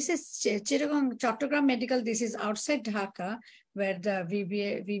 So this is Chattogram Medical. This is outside Dhaka, where the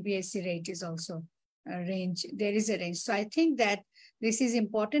VBAC rate is also a range. There is a range. So I think that this is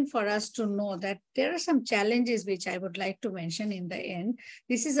important for us to know that there are some challenges which I would like to mention in the end.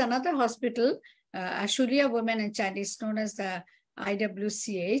 This is another hospital, Ashulia Women and Child, is known as the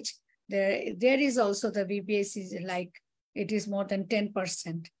IWCH. There is also the VBAC, like it is more than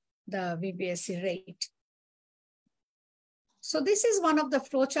 10%, the VBAC rate. So this is one of the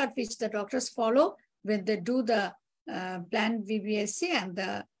flowchart which the doctors follow when they do the planned VBAC,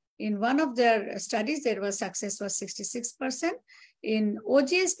 and in one of their studies, there was success was 66%. In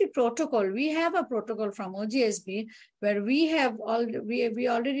OGSB protocol, we have a protocol from OGSB where we have we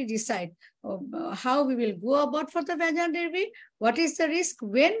already decide how we will go about for the vaginal delivery, what is the risk,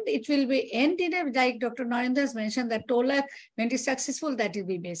 when it will be end in a, like Dr. Narendra has mentioned, that TOLA, when it is successful, that will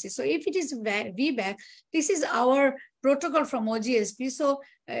be basis. So if it is VBAC, this is our protocol from OGSP. So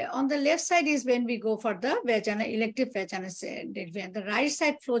on the left side is when we go for the vaginal, elective vaginal delivery, and the right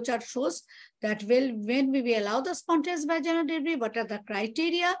side flowchart shows that when we will allow the spontaneous vaginal delivery, what are the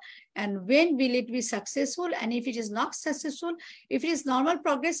criteria, and when will it be successful, and if it is not successful, if it is normal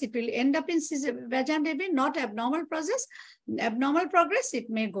progress, it will end up in vaginal delivery, not abnormal progress, it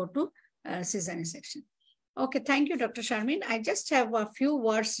may go to cesarean section. Okay, thank you, Dr. Sharmin. I just have a few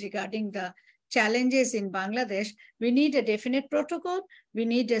words regarding the challenges in Bangladesh. We need a definite protocol. We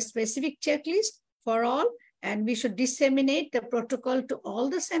need a specific checklist for all, and we should disseminate the protocol to all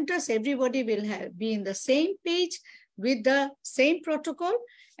the centers. Everybody will be in the same page with the same protocol,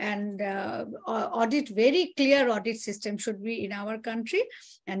 and very clear audit system should be in our country.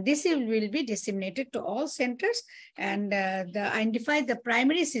 And this will be disseminated to all centers, and identify the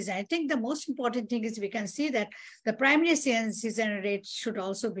primary cesarean. I think the most important thing is we can see that the primary cesarean rate should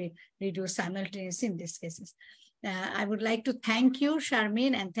also be reduced simultaneously in these cases. I would like to thank you,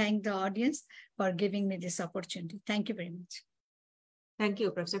 Sharmin, and thank the audience for giving me this opportunity. Thank you very much. Thank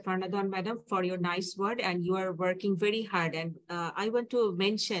you, Professor Farnadon, Madam, for your nice word, and you are working very hard. And I want to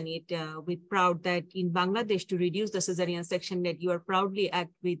mention it with proud that in Bangladesh, to reduce the cesarean section rate, you are proudly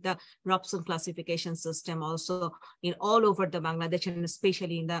act with the Robson classification system also in all over the Bangladesh, and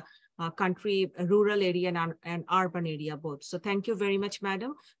especially in the country, rural area and urban area both. So thank you very much,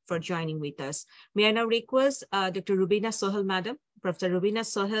 Madam, for joining with us. May I now request Dr. Rubina Sohel, Madam. Professor Rubina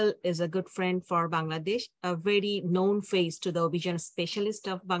Sohel is a good friend for Bangladesh, a very known face to the OB-GYN specialist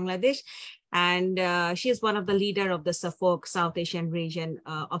of Bangladesh. And she is one of the leader of the SAFOC South Asian region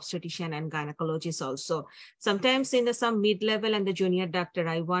obstetrician and gynecologist also. Sometimes in some mid-level and the junior doctor,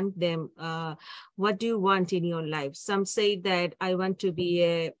 I want them, what do you want in your life? Some say that I want to be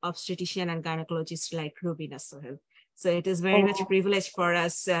a obstetrician and gynecologist like Rubina Sohel. So it is very much a privilege for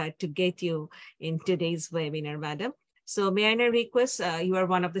us to get you in today's webinar, Madam. So may I now request, you are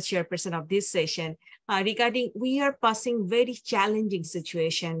one of the chairperson of this session, regarding we are passing very challenging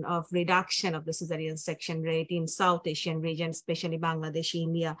situation of reduction of the cesarean section rate in South Asian region, especially Bangladesh,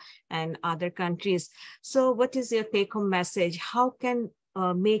 India, and other countries. So what is your take-home message? How can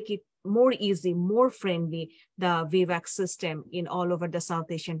make it more easy, more friendly, the VBAC system in all over the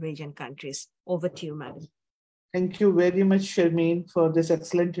South Asian region countries? Over to you, Madam. Thank you very much, Sharmin, for this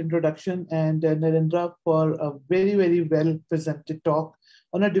excellent introduction, and Narendra for a very, very well presented talk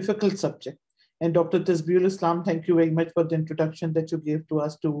on a difficult subject. And Dr. Tasbihul Islam, thank you very much for the introduction that you gave to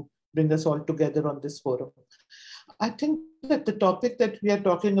us to bring us all together on this forum. I think that the topic that we are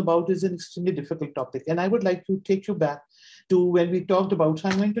talking about is an extremely difficult topic, and I would like to take you back to when we talked about, so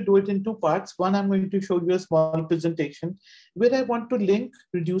I'm going to do it in two parts. One, I'm going to show you a small presentation where I want to link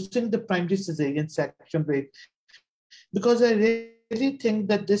reducing the primary cesarean section rate, because I really think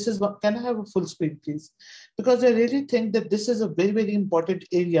that this is what, can I have a full screen, please? Because I really think that this is a very, very important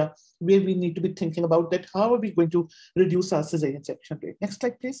area where we need to be thinking about that. How are we going to reduce our cesarean section rate? Next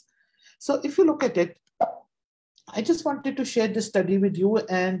slide, please. So if you look at it, I just wanted to share this study with you,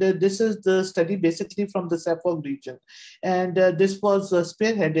 and this is the study basically from the SAFOG region. And this was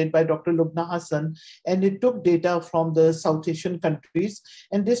spearheaded by Dr. Lubna Hassan, and it took data from the South Asian countries.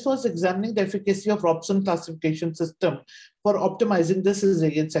 And this was examining the efficacy of Robson classification system for optimizing the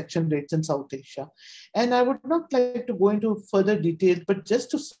cesarean section rates in South Asia. And I would not like to go into further detail, but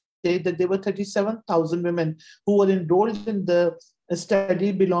just to say that there were 37,000 women who were enrolled in the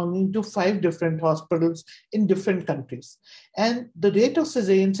study belonging to 5 different hospitals in different countries. And the rate of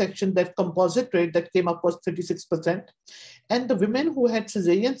cesarean section, that composite rate that came up was 36%. And the women who had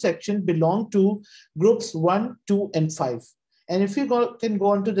cesarean section belonged to groups 1, 2, and 5. And if you can go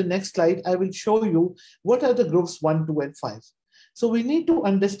on to the next slide, I will show you what are the groups 1, 2, and 5. So we need to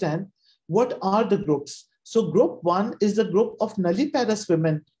understand what are the groups. So group 1 is the group of nulliparous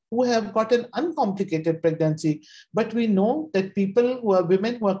women who have got an uncomplicated pregnancy. But we know that people who are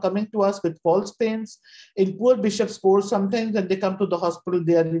women who are coming to us with false pains, in poor Bishop scores, sometimes when they come to the hospital,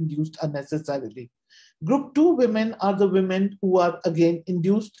 they are induced unnecessarily. Group 2 women are the women who are again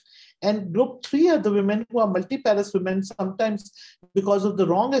induced. And group 3 are the women who are multiparous women. Sometimes because of the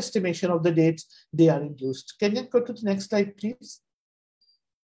wrong estimation of the dates, they are induced. Can you go to the next slide, please?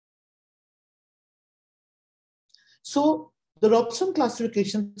 So the Robson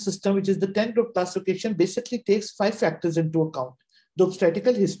classification system, which is the 10-group classification, basically takes 5 factors into account: the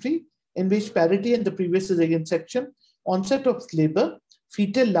obstetrical history, in which parity in the previous cesarean section, onset of labor,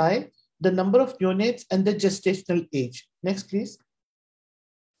 fetal lie, the number of neonates, and the gestational age. Next, please.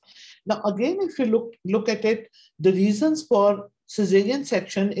 Now, again, if you look at it, the reasons for cesarean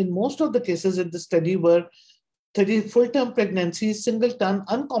section in most of the cases in the study were full-term pregnancies, single-term,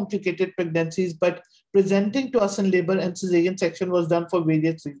 uncomplicated pregnancies, but presenting to us in labor and cesarean section was done for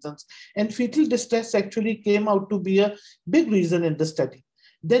various reasons. And fetal distress actually came out to be a big reason in the study.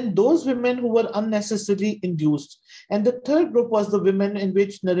 Then those women who were unnecessarily induced. And the third group was the women in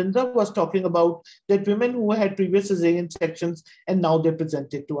which Narendra was talking about, that women who had previous cesarean sections and now they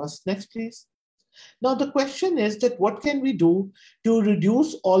presented to us. Next, please. Now, the question is that what can we do to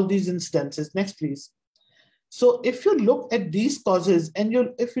reduce all these incidences? Next, please. So if you look at these causes and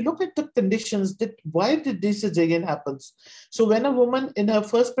if you look at the conditions that why did this cesarean happens? So when a woman in her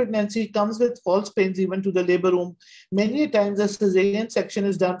first pregnancy comes with false pains even to the labor room, many a times a cesarean section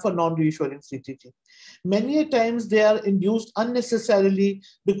is done for non-reassuring CTG. Many a times they are induced unnecessarily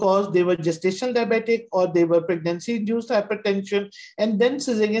because they were gestational diabetic or they were pregnancy-induced hypertension, and then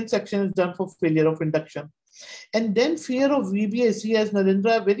cesarean section is done for failure of induction. And then fear of VBAC, as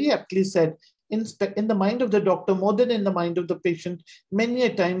Narendra very aptly said, in the mind of the doctor more than in the mind of the patient, many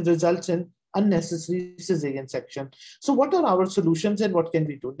a times results in unnecessary cesarean section. So what are our solutions and what can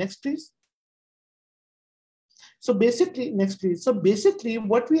we do? Next, please. So basically, next please. So basically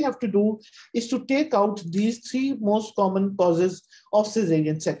what we have to do is to take out these three most common causes of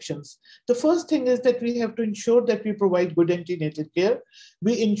cesarean sections. The first thing is that we have to ensure that we provide good antenatal care.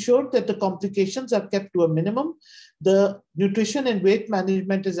 We ensure that the complications are kept to a minimum. The nutrition and weight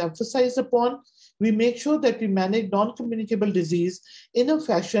management is emphasized upon. We make sure that we manage non-communicable disease in a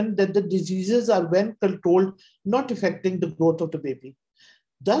fashion that the diseases are well controlled, not affecting the growth of the baby.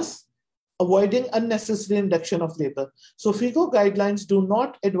 Thus, avoiding unnecessary induction of labor. So FIGO guidelines do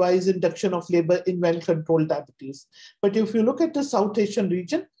not advise induction of labor in well-controlled diabetes. But if you look at the South Asian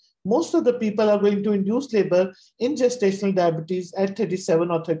region, most of the people are going to induce labor in gestational diabetes at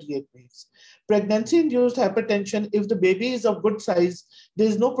 37 or 38 weeks. Pregnancy-induced hypertension, if the baby is of good size, there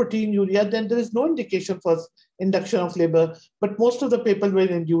is no proteinuria, then there is no indication for induction of labor, but most of the people will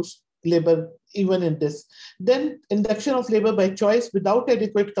induce labor even in this. Then induction of labor by choice without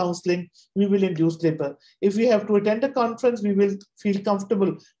adequate counseling, we will induce labor. If we have to attend a conference, we will feel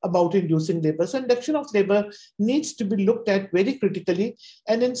comfortable about inducing labor. So induction of labor needs to be looked at very critically.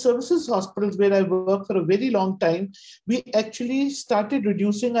 And in services hospitals where I worked for a very long time, we actually started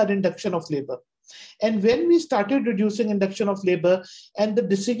reducing our induction of labor. And when we started reducing induction of labor and the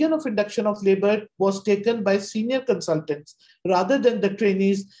decision of induction of labor was taken by senior consultants rather than the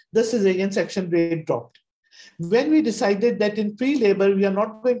trainees, the cesarean section rate dropped. When we decided that in pre-labor, we are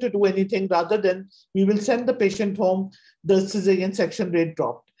not going to do anything rather than we will send the patient home, the cesarean section rate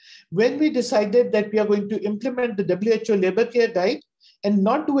dropped. When we decided that we are going to implement the WHO labor care guide, and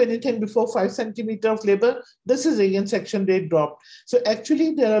not do anything before 5 centimeters of labor, the cesarean section rate dropped. So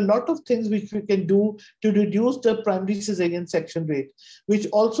actually, there are a lot of things which we can do to reduce the primary cesarean section rate, which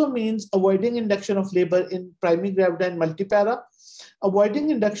also means avoiding induction of labor in primary gravida and multipara, avoiding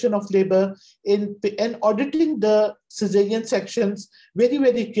induction of labor and auditing the cesarean sections very,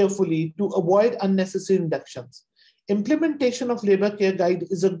 very carefully to avoid unnecessary inductions. Implementation of labor care guide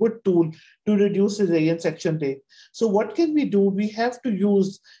is a good tool to reduce cesarean section rate. So what can we do? We have to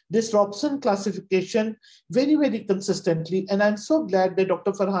use this Robson classification very, very consistently. And I'm so glad that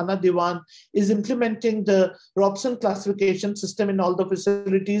Dr. Farhana Diwan is implementing the Robson classification system in all the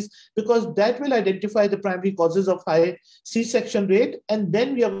facilities, because that will identify the primary causes of high C-section rate. And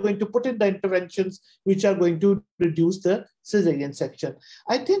then we are going to put in the interventions which are going to reduce the cesarean section.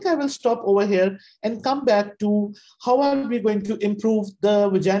 I think I will stop over here and come back to how are we going to improve the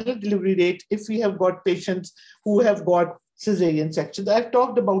vaginal delivery rate if we have got patients who have got cesarean sections. I've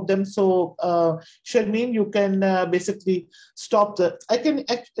talked about them. So Sharmeen, you can basically stop the,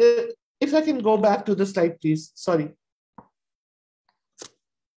 if I can go back to the slide, please. Sorry.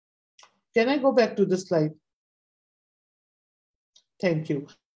 Can I go back to the slide? Thank you.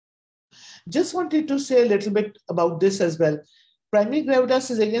 Just wanted to say a little bit about this as well. Primary gravida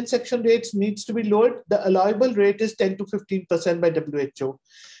cesarean section rates needs to be lowered. The allowable rate is 10 to 15% by WHO.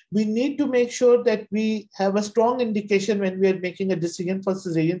 We need to make sure that we have a strong indication when we are making a decision for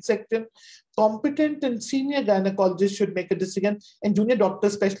cesarean section. Competent and senior gynecologists should make a decision, and junior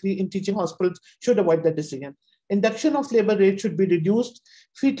doctors, especially in teaching hospitals, should avoid that decision. Induction of labor rate should be reduced.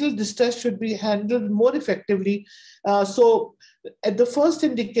 Fetal distress should be handled more effectively. So at the first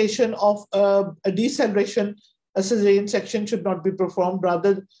indication of a deceleration, a cesarean section should not be performed.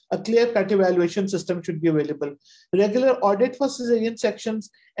 Rather, a clear-cut evaluation system should be available. Regular audit for cesarean sections,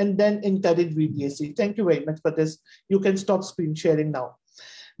 and then encourage VBAC. Thank you very much for this. You can stop screen sharing now.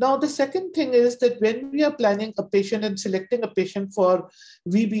 Now, the second thing is that when we are planning a patient and selecting a patient for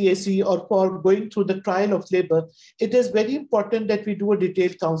VBAC or for going through the trial of labor, it is very important that we do a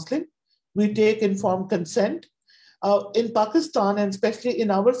detailed counseling. We take informed consent. In Pakistan, and especially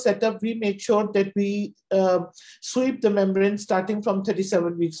in our setup, we make sure that we sweep the membrane starting from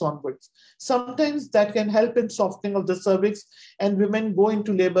 37 weeks onwards. Sometimes that can help in softening of the cervix, and women go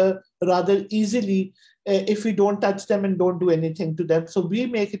into labor rather easily if we don't touch them and don't do anything to them. So we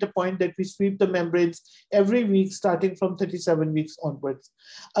make it a point that we sweep the membranes every week starting from 37 weeks onwards.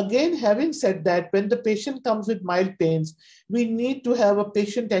 Again, having said that, when the patient comes with mild pains, we need to have a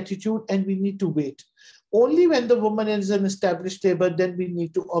patient attitude and we need to wait. Only when the woman is in established labor, then we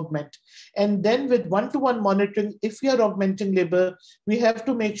need to augment. And then with one-to-one monitoring, if we are augmenting labor, we have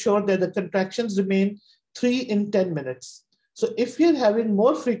to make sure that the contractions remain 3 in 10 minutes. So if we are having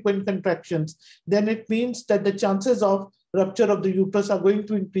more frequent contractions, then it means that the chances of rupture of the uterus are going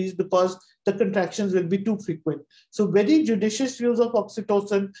to increase because the contractions will be too frequent. So very judicious use of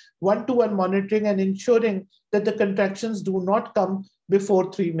oxytocin, one-to-one monitoring, and ensuring that the contractions do not come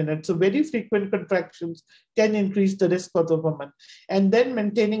before 3 minutes. So very frequent contractions can increase the risk for the woman. And then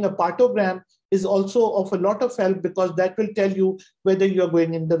maintaining a partogram is also of a lot of help because that will tell you whether you're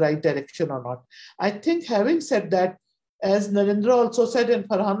going in the right direction or not. I think having said that, as Narendra also said and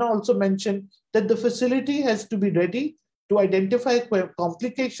Farhana also mentioned, that the facility has to be ready to identify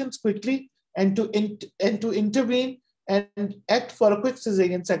complications quickly and to intervene and act for a quick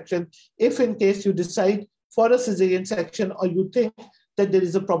cesarean section if in case you decide for a cesarean section or you think that there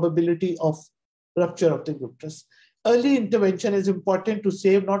is a probability of rupture of the uterus. Early intervention is important to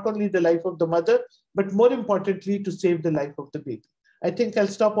save not only the life of the mother, but more importantly, to save the life of the baby. I think I'll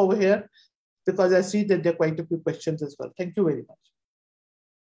stop over here because I see that there are quite a few questions as well. Thank you very much.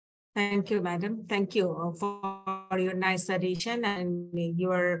 Thank you, madam. Thank you for your nice addition and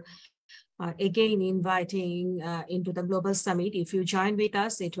your again inviting into the Global Summit. If you join with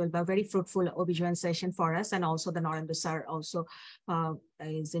us, it will be a very fruitful OB/GYN session for us, and also the Narendra sir also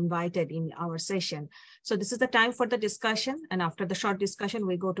is invited in our session. So this is the time for the discussion, and after the short discussion,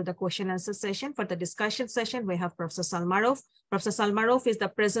 we go to the question and answer session. For the discussion session, we have Professor Salmarov. Professor Salmarov is the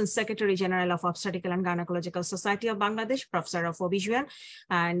present Secretary General of Obstetrical and Gynecological Society of Bangladesh, Professor of OB/GYN,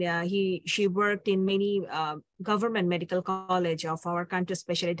 and she worked in many government medical college of our country,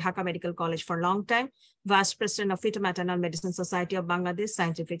 especially Dhaka Medical College for a long time, Vice President of Fetal-Maternal Medicine Society of Bangladesh,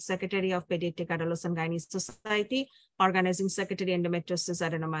 Scientific Secretary of Pediatric Adolescent Gynae Society, Organizing Secretary Endometriosis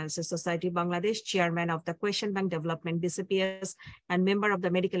Adenomyosis Society Bangladesh, Chairman of the Question Bank Development BCPS, and member of the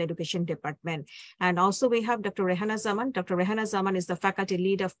Medical Education Department. And also we have Dr. Rehana Zaman. Dr. Rehana Zaman is the faculty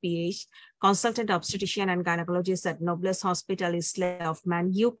lead of PH, consultant obstetrician and gynecologist at Nobles Hospital, Isle of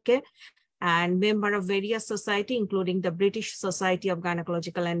Man, UK, and member of various society, including the British Society of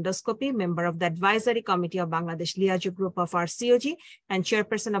Gynecological Endoscopy, member of the Advisory Committee of Bangladesh Liaison Group of RCOG, and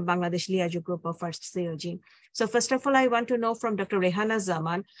chairperson of Bangladesh Liaison Group of RCOG. So first of all, I want to know from Dr. Rehana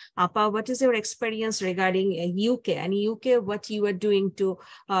Zaman, Apa, what is your experience regarding UK? And UK, what you are doing to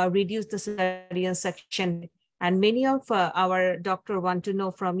reduce the cesarean section? And many of our doctor want to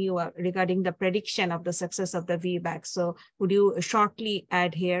know from you regarding the prediction of the success of the VBAC. So would you shortly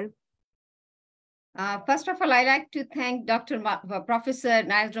add here? First of all, I'd like to thank Professor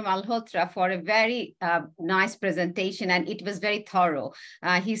Narendra Malhotra for a very nice presentation, and it was very thorough.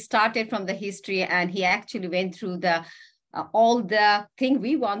 He started from the history and he actually went through the all the thing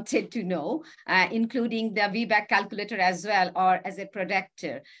we wanted to know, including the VBAC calculator as well, or as a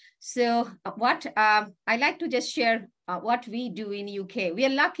predictor. So what I like to just share what we do in UK. We are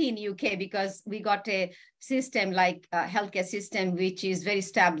lucky in UK because we got a system like healthcare system, which is very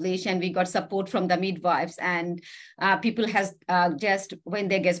established, and we got support from the midwives, and people has just when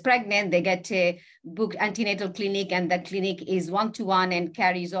they get pregnant, they get a booked antenatal clinic, and the clinic is one-to-one and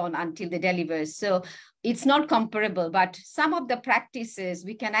carries on until they deliver. So it's not comparable, but some of the practices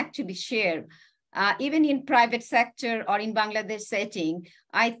we can actually share. Even in private sector or in Bangladesh setting,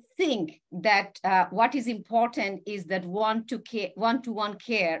 I think that what is important is that one-to-one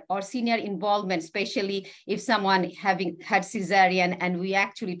care or senior involvement, especially if someone having had cesarean and we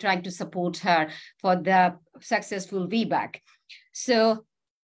actually trying to support her for the successful VBAC. So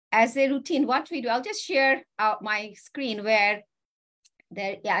as a routine, what we do, I'll just share my screen where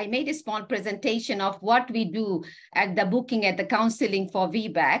I made a small presentation of what we do at the booking at the counseling for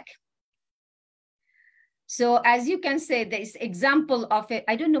VBAC. So as you can say, this example of it,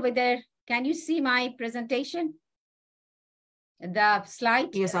 I don't know whether, can you see my presentation? The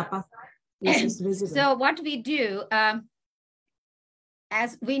slide? Yes, Appa. Yes, it's visible. So what we do,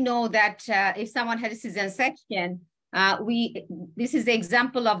 as we know that if someone had a cesarean section, This is the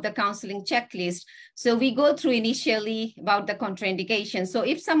example of the counseling checklist. So we go through initially about the contraindication. So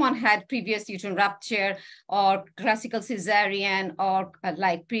if someone had previous uterine rupture or classical cesarean or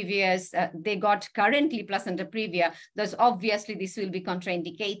like previous, they got currently placenta previa, thus obviously this will be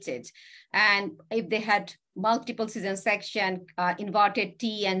contraindicated. And if they had multiple cesarean section, inverted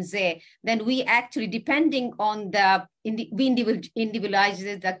T and Z, then we actually, depending on the, we individualize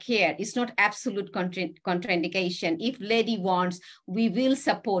the care. It's not absolute contraindication. If lady wants, we will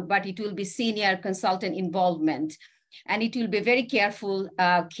support, but it will be senior consultant involvement. And it will be very careful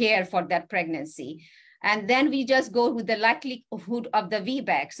care for that pregnancy. And then we just go with the likelihood of the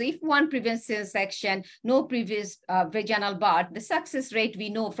VBAC. So if one previous section, no previous vaginal birth, the success rate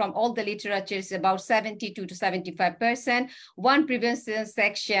we know from all the literature is about 72 to 75%. One previous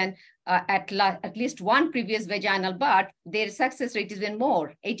section, at least one previous vaginal birth, their success rate is even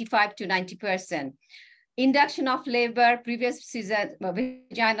more, 85 to 90%. Induction of labor, previous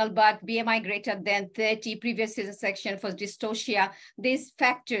vaginal birth, BMI greater than 30, previous section for dystocia, these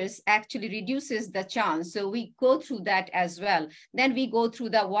factors actually reduces the chance. So we go through that as well. Then we go through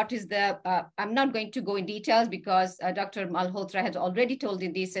the, what is the, I'm not going to go in details because Dr. Malhotra has already told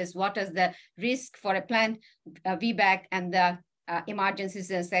you this is what is the risk for a planned VBAC and the emergency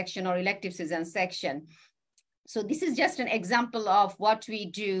section or elective section. So this is just an example of what we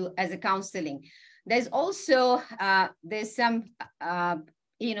do as a counseling. There's also, there's some,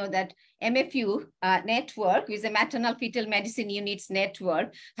 that MFU network, is a maternal fetal medicine units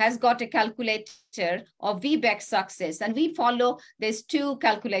network, has got a calculator of VBAC success. And we follow, there's two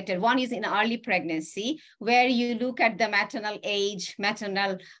calculators. One is in early pregnancy, where you look at the maternal age,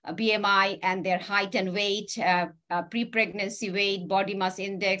 maternal BMI, and their height and weight, pre-pregnancy weight, body mass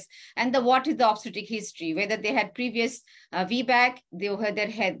index, and what is the obstetric history, whether they had previous VBAC,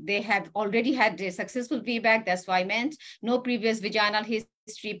 they have already had a successful VBAC, that's why I meant, no previous vaginal history,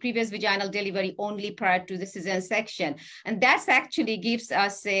 previous vaginal delivery only prior to the cesarean section. And that actually gives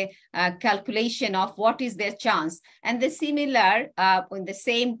us a calculation of what is their chance. And the similar, on the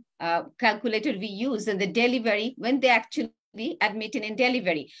same calculator we use in the delivery, when they actually admitted in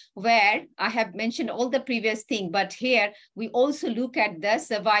delivery, where I have mentioned all the previous thing, but here we also look at the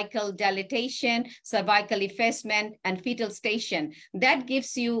cervical dilatation, cervical effacement, and fetal station. That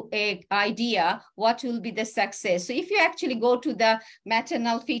gives you an idea what will be the success. So if you actually go to the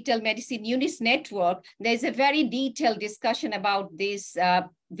maternal fetal medicine units network, there's a very detailed discussion about this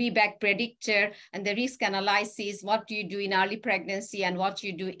VBAC predictor and the risk analysis, what do you do in early pregnancy and what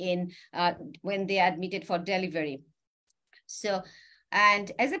you do in when they are admitted for delivery. So,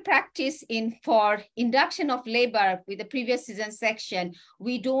 and as a practice for induction of labor with the previous cesarean section,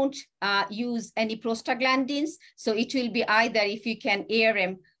 we don't use any prostaglandins. So it will be either if you can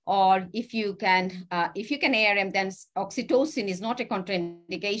ARM or if you can ARM, then oxytocin is not a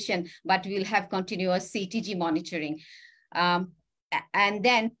contraindication, but we'll have continuous CTG monitoring. And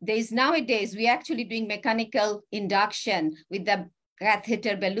then there's nowadays, we're actually doing mechanical induction with the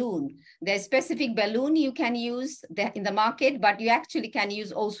catheter balloon. There's specific balloon you can use in the market, but you actually can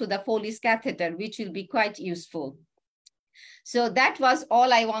use also the Foley's catheter, which will be quite useful. So that was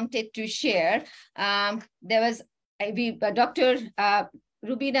all I wanted to share. There was Dr.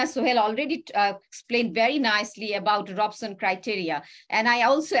 Rubina Sohail already explained very nicely about Robson criteria. And I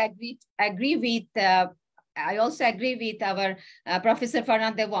also agree with our Professor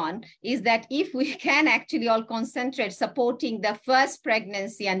Farhan Dewan, is that if we can actually all concentrate supporting the first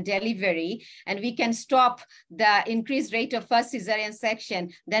pregnancy and delivery, and we can stop the increased rate of first cesarean section,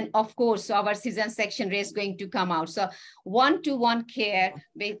 then of course our cesarean section rate is going to come out. So one-to-one care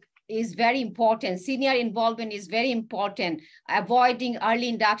is very important. Senior involvement is very important. Avoiding early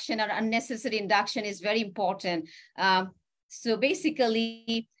induction or unnecessary induction is very important. So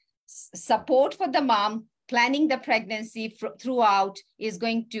basically, support for the mom, planning the pregnancy throughout is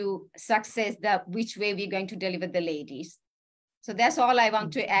going to success which way we're going to deliver the ladies. So that's all I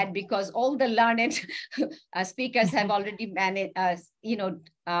want to add, because all the learned speakers have already managed,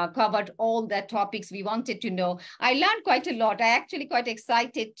 covered all the topics we wanted to know. I learned quite a lot. I actually quite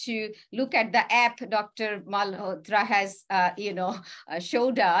excited to look at the app Dr. Malhotra has,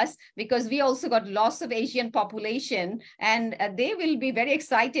 showed us, because we also got lots of Asian population, and they will be very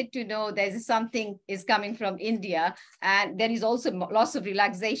excited to know there's something is coming from India. And there is also lots of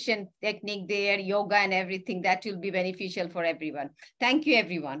relaxation technique there, yoga and everything that will be beneficial for everyone. Thank you,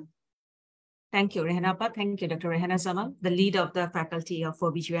 everyone. Thank you, Rehana Appa. Thank you, Dr. Rehana Zaman, the lead of the faculty of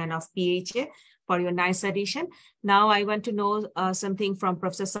OBGYN of PHA, for your nice addition. Now I want to know something from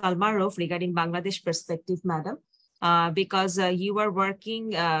Professor Salma Rauf regarding Bangladesh perspective, madam, because you were working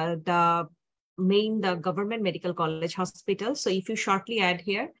the the government medical college hospital. So if you shortly add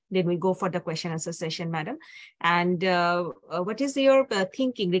here, then we go for the question answer session, madam. And what is your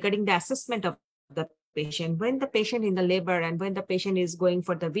thinking regarding the assessment of the patient? When the patient in the labor and when the patient is going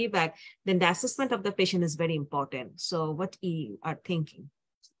for the VBAC, then the assessment of the patient is very important. So what you are thinking?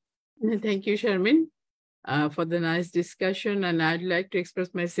 Thank you, Sharmin, for the nice discussion. And I'd like to express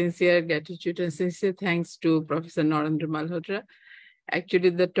my sincere gratitude and sincere thanks to Professor Narendra Malhotra. Actually,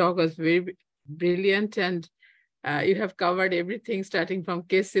 the talk was very brilliant, and you have covered everything starting from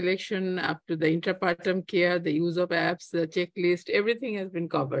case selection up to the intrapartum care, the use of apps, the checklist, everything has been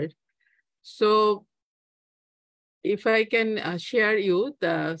covered. So if I can share you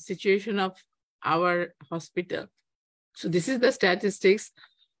the situation of our hospital. So this is the statistics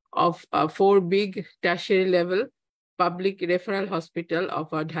of 4 big tertiary level public referral hospital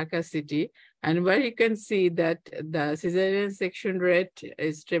of our Dhaka city, and where you can see that the cesarean section rate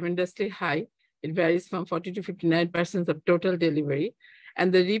is tremendously high. It varies from 40 to 59% of total delivery,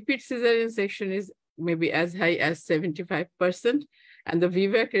 and the repeat cesarean section is maybe as high as 75%, and the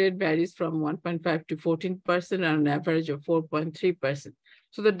VBAC rate varies from 1.5 to 14% on an average of 4.3%.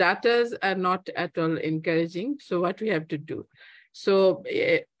 So the data are not at all encouraging. So what we have to do? So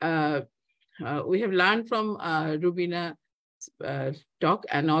we have learned from Rubina's talk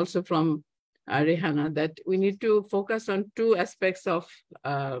and also from Rehana that we need to focus on 2 aspects of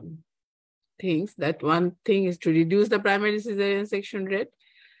things. That one thing is to reduce the primary cesarean section rate,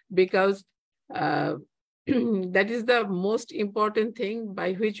 because that is the most important thing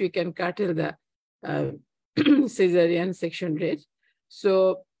by which we can curtail the cesarean section rate.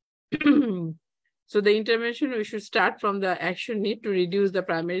 So so the intervention, we should start from the action need to reduce the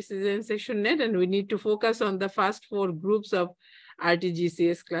primary cesarean section rate, and we need to focus on the first 4 groups of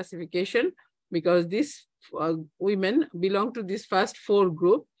RTGCS classification, because these women belong to this first 4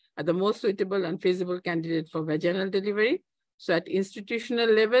 group, are the most suitable and feasible candidate for vaginal delivery. So at institutional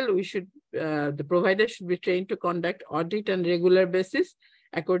level, we should the provider should be trained to conduct audit on regular basis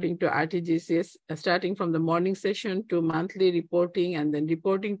according to RTGCS, starting from the morning session to monthly reporting, and then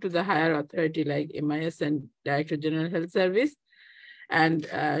reporting to the higher authority like MIS and Director General Health Service, and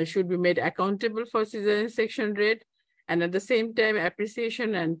should be made accountable for cesarean section rate. And at the same time,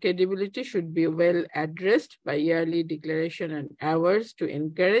 appreciation and credibility should be well addressed by yearly declaration and hours to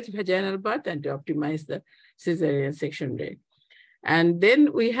encourage vaginal birth and to optimize the cesarean section rate. And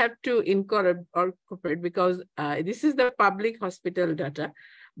then we have to incorporate, because this is the public hospital data,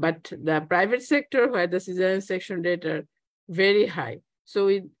 but the private sector where the cesarean section rate are very high.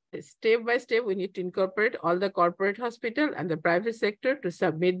 So step by step, we need to incorporate all the corporate hospital and the private sector to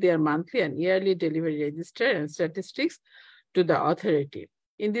submit their monthly and yearly delivery register and statistics to the authority.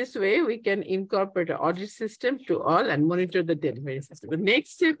 In this way, we can incorporate an audit system to all and monitor the delivery system. The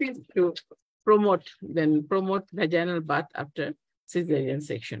next step is to promote vaginal birth after cesarean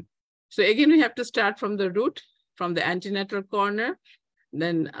section. So again, we have to start from the root, from the antenatal corner.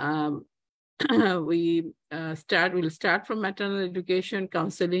 Then we'll start from maternal education,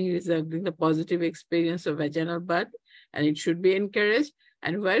 counseling regarding the positive experience of vaginal birth, and it should be encouraged.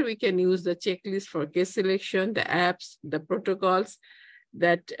 And where we can use the checklist for case selection, the apps, the protocols,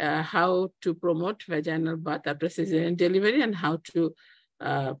 that how to promote vaginal birth after cesarean delivery, and how to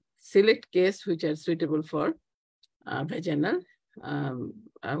select cases which are suitable for vaginal.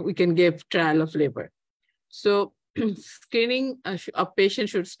 We can give trial of labor. So screening of patient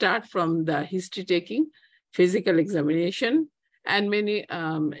should start from the history taking, physical examination, and many,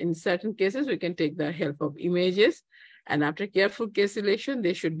 in certain cases, we can take the help of images. And after careful case selection,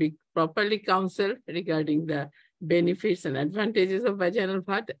 they should be properly counseled regarding the benefits and advantages of vaginal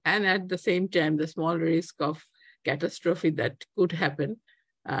birth, and at the same time, the small risk of catastrophe that could happen.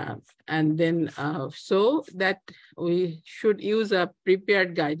 And then so that we should use a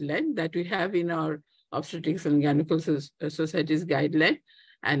prepared guideline that we have in our Obstetrics and Gynecology Society's guideline,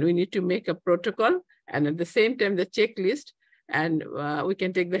 and we need to make a protocol, and at the same time the checklist, and we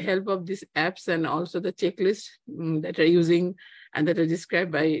can take the help of these apps and also the checklist that are using and that are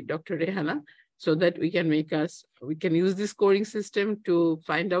described by Dr. Rehana, so that we can use this scoring system to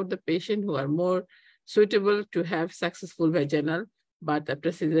find out the patient who are more suitable to have successful vaginal birth after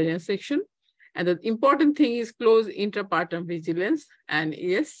cesarean section. And the important thing is close intrapartum vigilance. And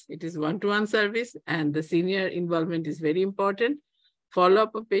yes, it is one-to-one service, and the senior involvement is very important.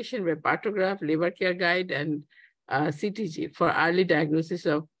 Follow-up of patient by partograph, labor care guide, and CTG for early diagnosis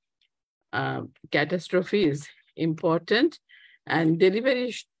of catastrophe is important. And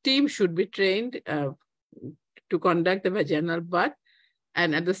delivery team should be trained to conduct the vaginal birth,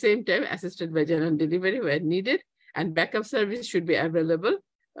 and at the same time assisted vaginal delivery where needed, and backup service should be available.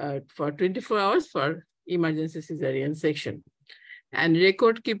 for 24 hours for emergency cesarean section. And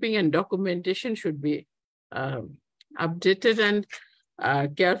record keeping and documentation should be updated,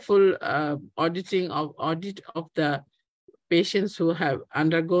 and careful audit of the patients who have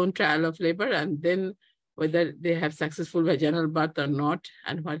undergone trial of labor, and then whether they have successful vaginal birth or not,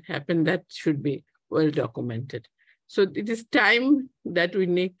 and what happened, that should be well documented. So it is time that we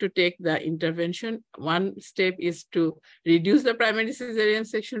need to take the intervention. One step is to reduce the primary cesarean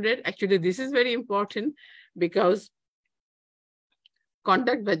section rate. Actually, this is very important because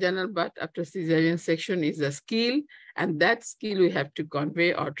conduct vaginal birth after cesarean section is a skill, and that skill we have to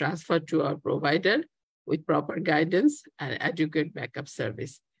convey or transfer to our provider with proper guidance and adequate backup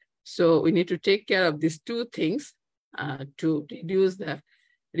service. So we need to take care of these two things to reduce the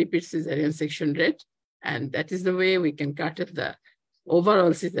repeat cesarean section rate, and that is the way we can curtail the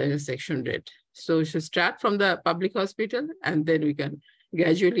overall cesarean section rate. So we should start from the public hospital, and then we can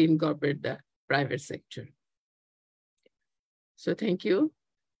gradually incorporate the private sector. So thank you.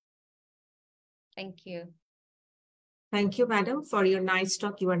 Thank you. Thank you, madam, for your nice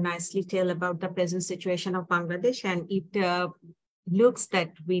talk. You were nicely tell about the present situation of Bangladesh, and it looks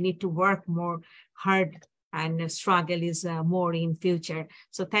that we need to work more hard and struggle is more in future.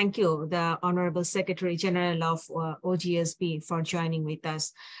 So thank you, the Honorable Secretary General of OGSB, for joining with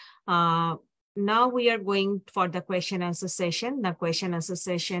us. Now we are going for the question answer session. The question answer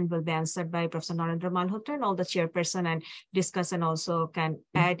session will be answered by Professor Narendra Malhotra, and all the chairperson and discussant also can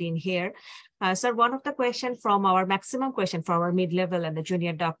add in here. Sir, one of the question from our maximum question for our mid-level and the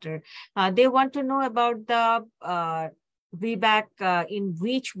junior doctor, they want to know about the VBAC, in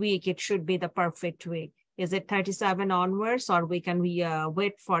which week it should be the perfect week. Is it 37 onwards, or we can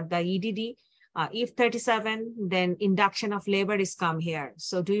wait for the EDD? If 37, then induction of labor is come here.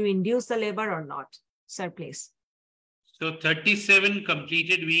 So do you induce the labor or not? Sir, please. So 37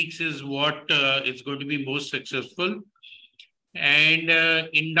 completed weeks is what is going to be most successful. And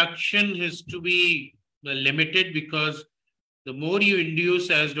induction has to be limited, because the more you induce,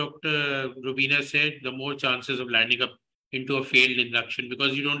 as Dr. Rubina said, the more chances of landing up into a failed induction,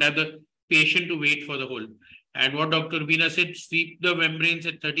 because you don't have the patient to wait for the whole. And what Dr. Rubina said, sweep the membranes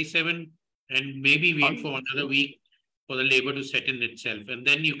at 37 and maybe wait for another week for the labor to set in itself, and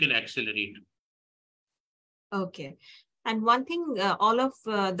then you can accelerate. Okay. And one thing all of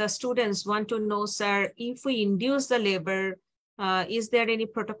the students want to know, sir, if we induce the labor, is there any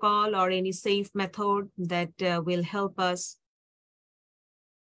protocol or any safe method that will help us?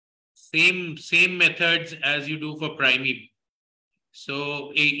 Same methods as you do for primary.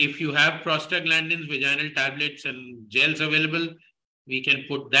 So if you have prostaglandins, vaginal tablets and gels available, we can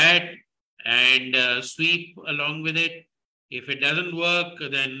put that and sweep along with it. If it doesn't work,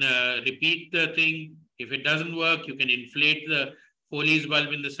 then repeat the thing. If it doesn't work, you can inflate the Foley's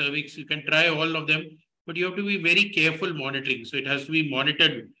bulb in the cervix. You can try all of them, but you have to be very careful monitoring. So it has to be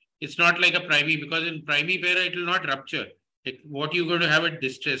monitored. It's not like a primary, because in primary para, it will not rupture. What you're going to have at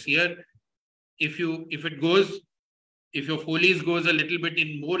distress here, if your Foley's goes a little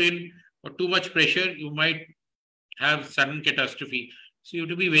bit more in or too much pressure, you might have sudden catastrophe. So you have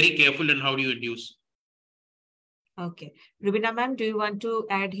to be very careful in how you induce. Okay. Rubina ma'am, do you want to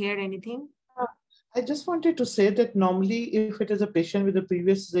add here anything? I just wanted to say that normally if it is a patient with a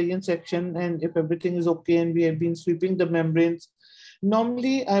previous cesarean section and if everything is okay and we have been sweeping the membranes,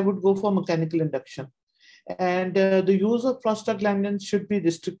 normally I would go for mechanical induction. And the use of prostaglandins should be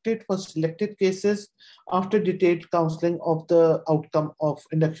restricted for selected cases after detailed counseling of the outcome of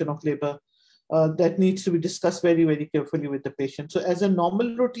induction of labor. That needs to be discussed very, very carefully with the patient. So as a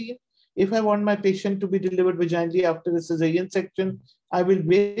normal routine, if I want my patient to be delivered vaginally after the cesarean section, I will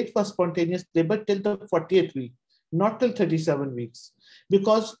wait for spontaneous labor till the 40th week, not till 37 weeks.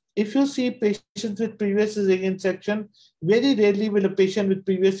 Because if you see patients with previous cesarean section, very rarely will a patient with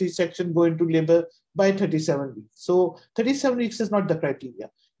previous C-section go into labor by 37 weeks. So 37 weeks is not the criteria.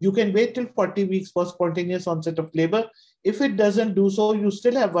 You can wait till 40 weeks for spontaneous onset of labor. If it doesn't do so, you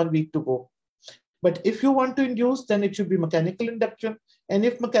still have 1 week to go. But if you want to induce, then it should be mechanical induction. And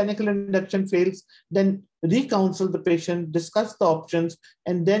if mechanical induction fails, then re-counsel the patient, discuss the options,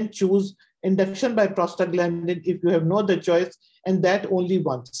 and then choose induction by prostaglandin if you have no other choice, and that only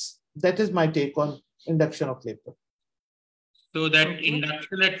once. That is my take on induction of labor. So that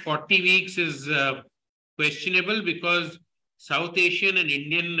induction at 40 weeks is questionable, because South Asian and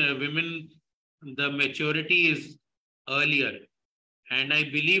Indian women, the maturity is earlier. And I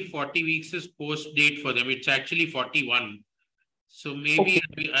believe 40 weeks is post date for them. It's actually 41. So maybe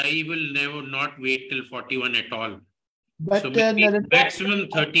I will not wait till 41 at all. But so maybe maximum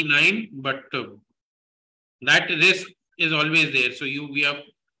 39, but that risk is always there. So we have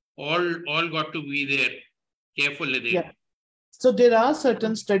all got to be there, careful there. Yeah. So there are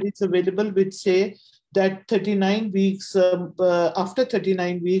certain studies available which say that 39 weeks, after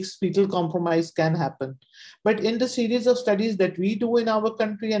 39 weeks, fetal compromise can happen. But in the series of studies that we do in our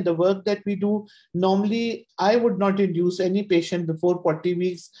country and the work that we do, normally I would not induce any patient before 40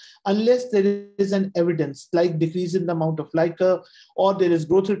 weeks unless there is an evidence like decrease in the amount of LICA, or there is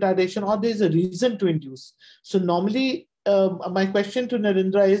growth retardation, or there is a reason to induce. So normally, my question to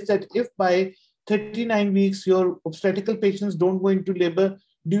Narendra is that if by 39 weeks your obstetrical patients don't go into labor,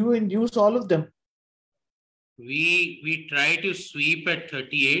 do you induce all of them? We try to sweep at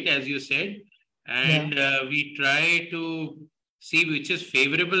 38, as you said, and we try to see which is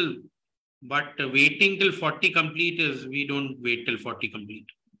favorable. But waiting till 40 complete is, we don't wait till 40 complete.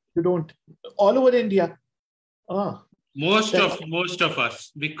 You don't? All over India? Most of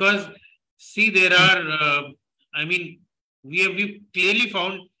us, because see, there are, I mean, we clearly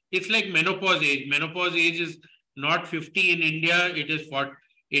found it's like menopause age. Menopause age is not 50 in India, it is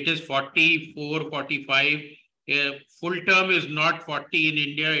 44, 45. Full term is not 40 in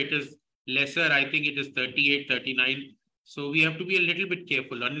India, it is lesser. I think it is 38, 39. So we have to be a little bit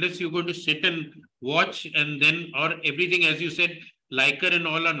careful, unless you're going to sit and watch and then, or everything, as you said, like her and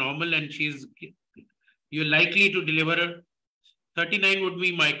all are normal and you're likely to deliver her. 39 would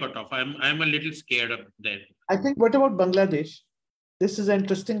be my cutoff. I'm a little scared of that. I think, what about Bangladesh? This is an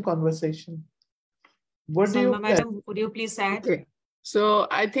interesting conversation. What do you, Madam, would you please add? Okay. So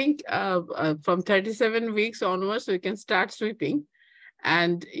I think from 37 weeks onwards, we can start sweeping.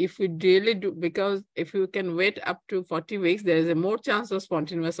 And if we really do, because if you can wait up to 40 weeks, there is a more chance of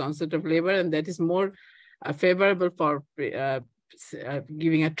spontaneous onset of labor, and that is more favorable for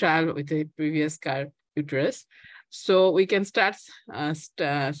giving a trial with a previous uterus. So we can start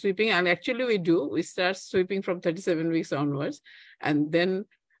sweeping, and actually we start sweeping from 37 weeks onwards. And then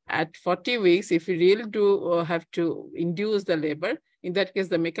at 40 weeks, if we really do have to induce the labor, in that case,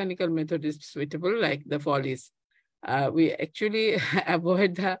 the mechanical method is suitable, like the Follies. We actually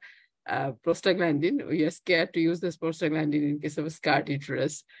avoid the prostaglandin. We are scared to use this prostaglandin in case of a scarred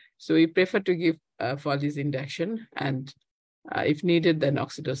uterus. So we prefer to give Follies induction, and if needed, then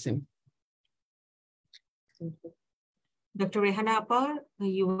oxytocin. Dr. Rehana Apar,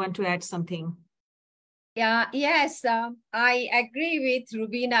 you want to add something? Yes, I agree with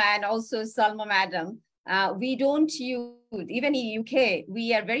Rubina and also Salma Madam. We don't use, even in UK,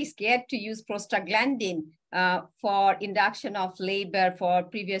 we are very scared to use prostaglandin for induction of labor for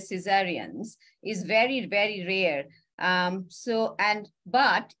previous cesareans. Is very, very rare.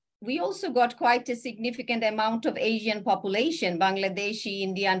 But we also got quite a significant amount of Asian population, Bangladeshi,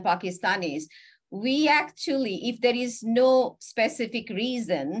 Indian, Pakistanis. We actually, if there is no specific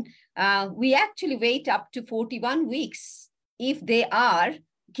reason, we actually wait up to 41 weeks if they are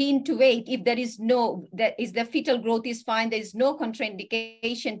keen to wait. If there is the fetal growth is fine, there is no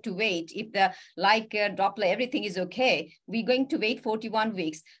contraindication to wait. If the Doppler, everything is okay, we're going to wait 41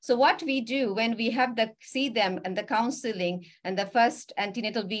 weeks. So what we do when we have see them and the counseling and the first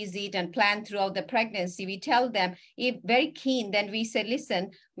antenatal visit and plan throughout the pregnancy, we tell them, if very keen, then we say,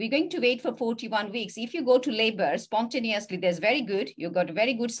 listen, we're going to wait for 41 weeks. If you go to labor spontaneously, there's very good, you got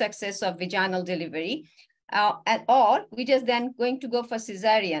very good success of vaginal delivery. Or we just then going to go for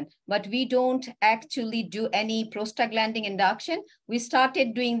cesarean, but we don't actually do any prostaglandin induction. We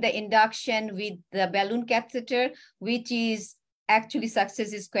started doing the induction with the balloon catheter, which is actually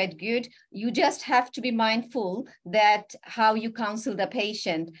success is quite good. You just have to be mindful that how you counsel the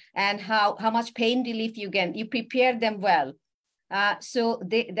patient and how much pain relief you get. You prepare them well. So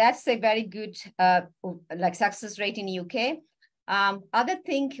that's a very good success rate in UK. Other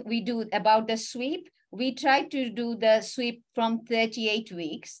thing we do about the sweep, we try to do the sweep from 38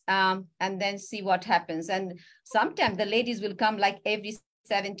 weeks and then see what happens. And sometimes the ladies will come like every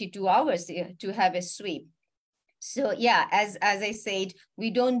 72 hours to have a sweep. So yeah, as I said, we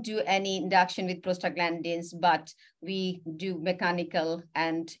don't do any induction with prostaglandins, but we do mechanical.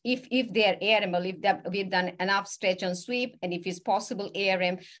 And if they are ARM, if we've done enough stretch on sweep, and if it's possible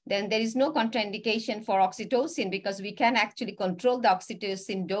ARM, then there is no contraindication for oxytocin because we can actually control the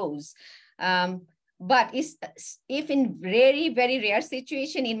oxytocin dose. But if in very, very rare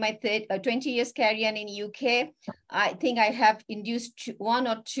situation in my 20 years career in UK, I think I have induced 1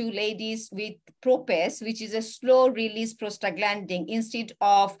 or 2 ladies with Propes, which is a slow release prostaglandin instead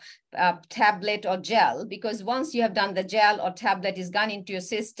of tablet or gel, because once you have done the gel or tablet is gone into your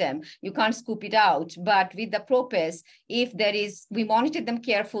system, you can't scoop it out. But with the Propes, if there is, we monitor them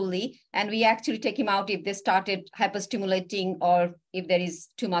carefully and we actually take him out if they started hyperstimulating or if there is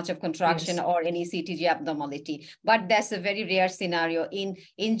too much of contraction or any CTG abnormality. But that's a very rare scenario.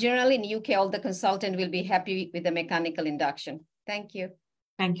 In general, in UK, all the consultant will be happy with the mechanical induction. Thank you.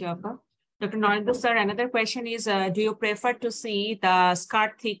 Thank you, Appa. Dr. Narendra sir, another question is, do you prefer to see the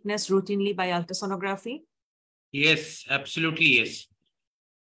scar thickness routinely by ultrasonography? Yes, absolutely yes.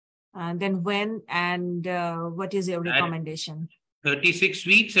 Then when and what is your recommendation? 36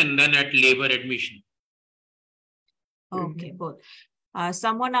 weeks and then at labor admission. Okay, both.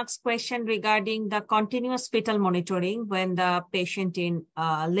 Someone asked question regarding the continuous fetal monitoring when the patient in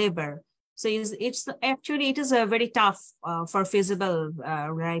labor. So it's actually, it is a very tough for feasible,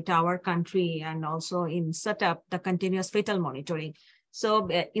 right, our country, and also in setup, the continuous fetal monitoring. So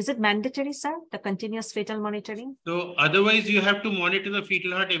is it mandatory, sir, the continuous fetal monitoring? So otherwise you have to monitor the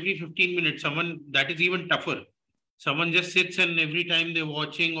fetal heart every 15 minutes. That is even tougher. Someone just sits and every time they're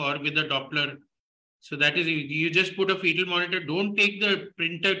watching or with a Doppler. So that is, you just put a fetal monitor, don't take the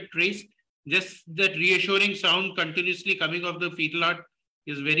printed trace, just that reassuring sound continuously coming off the fetal heart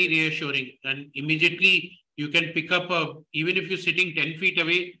is very reassuring. And immediately you can pick up even if you're sitting 10 feet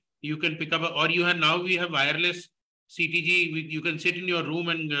away, you can pick up, or now we have wireless CTG, you can sit in your room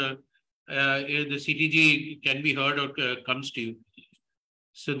and the CTG can be heard or comes to you.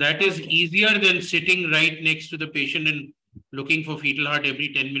 So that is easier than sitting right next to the patient and looking for fetal heart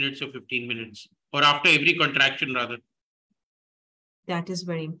every 10 minutes or 15 minutes, or after every contraction rather. That is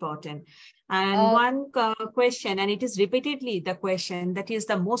very important. And one question, and it is repeatedly the question, that is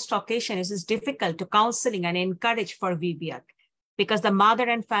the most occasion is difficult to counseling and encourage for VBAC, because the mother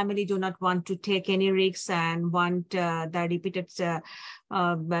and family do not want to take any risks and want the repeated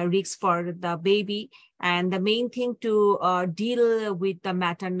risks for the baby. And the main thing to deal with the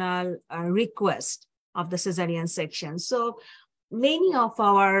maternal request of the cesarean section. So many of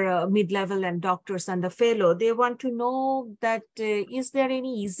our mid-level and doctors and the fellow, they want to know that is there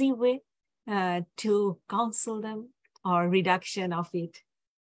any easy way to counsel them or reduction of it?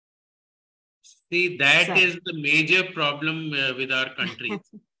 See, that is the major problem with our country.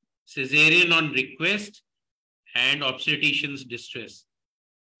 Cesarean on request and obstetrician's distress.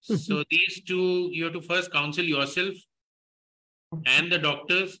 So these two, you have to first counsel yourself and the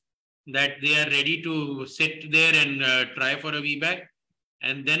doctors that they are ready to sit there and try for a VBAC,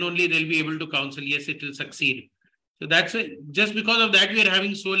 and then only they'll be able to counsel, yes, it will succeed. So that's it. Just because of that, we are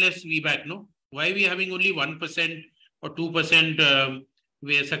having so less VBAC, no? Why we are having only 1% or 2%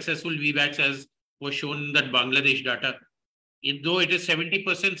 where successful VBACs as was shown in that Bangladesh data? Though it is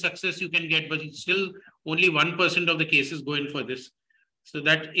 70% success you can get, but it's still only 1% of the cases go in for this. So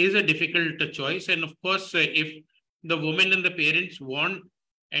that is a difficult choice. And of course, if the woman and the parents want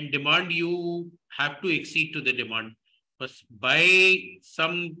and demand, you have to accede to the demand. But by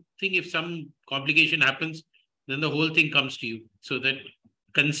something, if some complication happens, then the whole thing comes to you. So that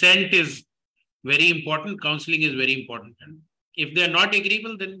consent is very important. Counseling is very important. And if they're not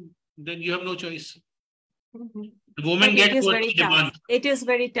agreeable, then you have no choice. The woman gets what she demands. It is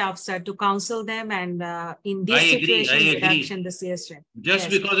very tough, sir, to counsel them, and in this situation, reduction the CS rate. Just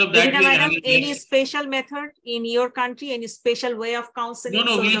because of that, madam, any special method in your country, any special way of counseling?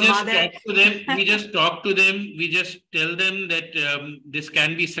 No, we just talk to them. We just talk to them. We just tell them that this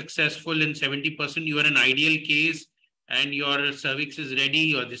can be successful in 70%. You are an ideal case and your cervix is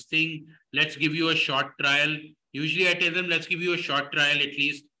ready, or this thing. Let's give you a short trial. Usually I tell them, let's give you a short trial at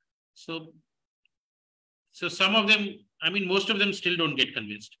least. So some of them, I mean, most of them still don't get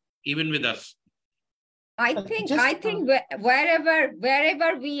convinced, even with us. I think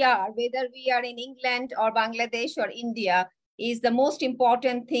wherever we are, whether we are in England or Bangladesh or India, is the most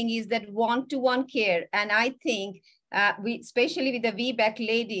important thing is that one-to-one care. And I think especially with the VBAC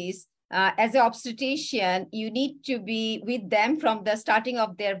ladies, as an obstetrician, you need to be with them from the starting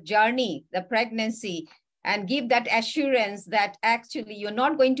of their journey, the pregnancy, and give that assurance that actually you're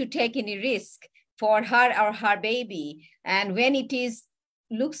not going to take any risk for her or her baby. And when it is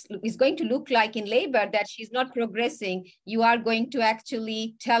going to look like in labor that she's not progressing, you are going to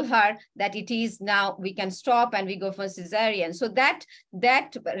actually tell her that it is now, we can stop and we go for cesarean. So that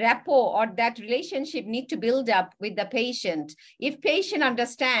rapport or that relationship need to build up with the patient. If patient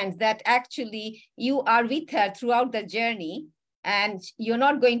understands that actually you are with her throughout the journey and you're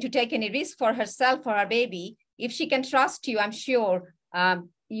not going to take any risk for herself or her baby, if she can trust you, I'm sure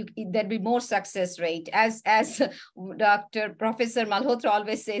there'll be more success rate. As Professor Malhotra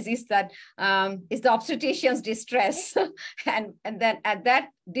always says, is that is the obstetrician's distress. and then at that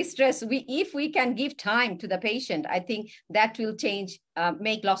distress, if we can give time to the patient, I think that will change,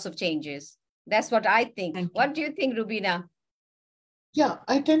 make lots of changes. That's what I think. What do you think, Rubina? Yeah,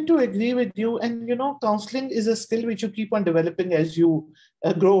 I tend to agree with you. And, counseling is a skill which you keep on developing as you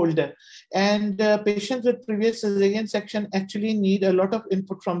grow older. And patients with previous cesarean section actually need a lot of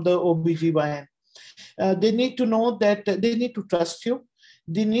input from the OBGYN. They need to know that they need to trust you.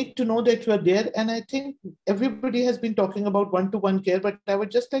 They need to know that you are there. And I think everybody has been talking about one-to-one care, but I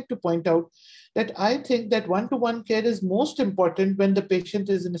would just like to point out that I think that one-to-one care is most important when the patient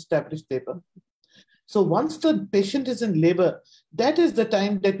is in established labor. So once the patient is in labor, that is the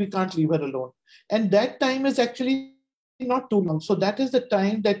time that we can't leave her alone. And that time is actually not too long. So that is the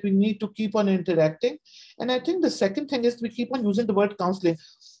time that we need to keep on interacting. And I think the second thing is we keep on using the word counseling,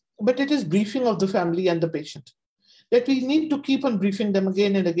 but it is briefing of the family and the patient. That we need to keep on briefing them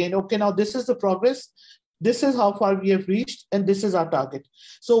again and again. Okay, now this is the progress. This is how far we have reached, and this is our target.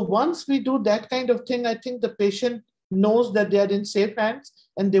 So once we do that kind of thing, I think the patient knows that they are in safe hands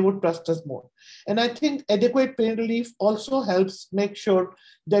and they would trust us more. And I think adequate pain relief also helps make sure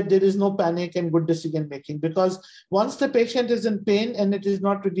that there is no panic and good decision making, because once the patient is in pain and it is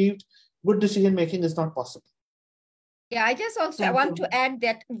not relieved, good decision making is not possible. Yeah, I just also want to add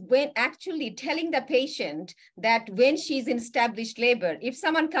that when actually telling the patient that when she's in established labor, if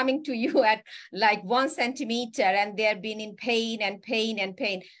someone coming to you at like 1 centimeter and they're been in pain and pain and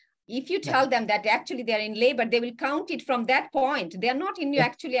pain, if you tell them that actually they're in labor, they will count it from that point. They're not in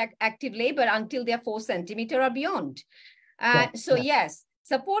actually active labor until they're 4 centimeter or beyond. So yes,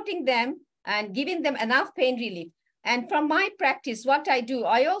 supporting them and giving them enough pain relief. And from my practice, what I do,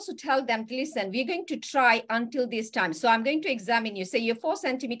 I also tell them, listen, we're going to try until this time. So I'm going to examine you. Say you're 4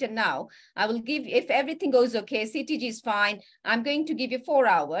 centimeter now. I will give, if everything goes okay, CTG is fine, I'm going to give you 4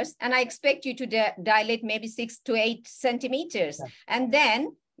 hours. And I expect you to dilate maybe 6 to 8 centimeters. Yeah. And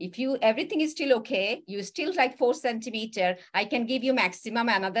then if everything is still okay, you still like 4 centimeter, I can give you maximum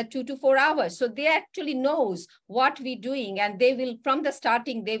another 2 to 4 hours. So they actually knows what we're doing, and they will, from the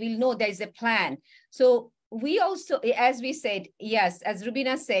starting, they will know there is a plan. So we also, as we said, yes, as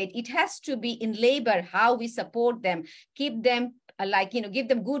Rubina said, it has to be in labor, how we support them, keep them give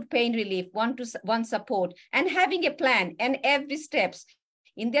them good pain relief, one support, and having a plan, and every steps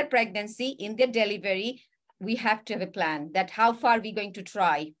in their pregnancy, in their delivery, we have to have a plan that how far we're going to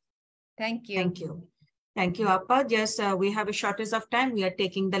try. Thank you. Thank you. Thank you, Appa. Yes, we have a shortage of time. We are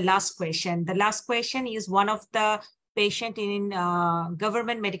taking the last question. The last question is one of the patient in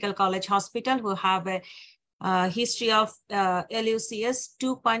government medical college hospital who have a history of LUCS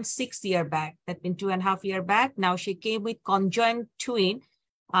 2.6 year back. That means 2.5 years back. Now she came with conjoined twin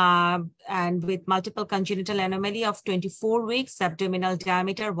and with multiple congenital anomaly of 24 weeks, abdominal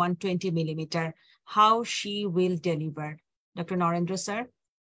diameter 120 millimeter. How she will deliver? Dr. Narendra, sir.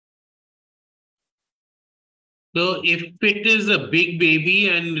 So if it is a big baby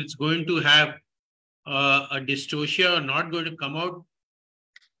and it's going to have a dystocia or not going to come out,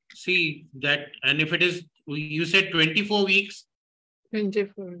 see that, and if it is, you said 24 weeks?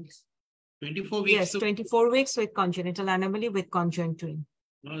 24 weeks. 24 weeks. Yes, 24 weeks with congenital anomaly with conjoined twin.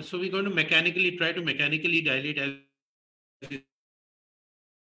 So we're going to try to mechanically dilate as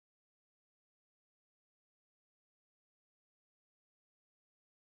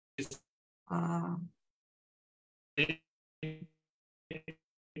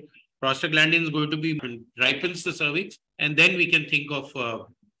prostaglandin is going to be ripens the cervix, and then we can think of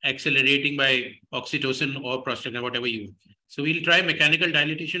accelerating by oxytocin or prostaglandin, whatever you want. So we'll try mechanical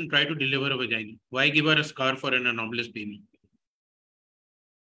dilatation, try to deliver a vagina. Why give her a scar for an anomalous baby?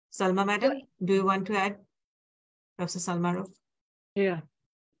 Salma, madam, do you want to add? Professor Salmarov? Yeah.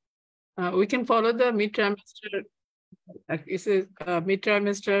 We can follow the mid-trimester. It's a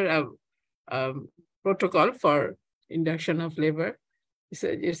mid-trimester protocol for induction of labor.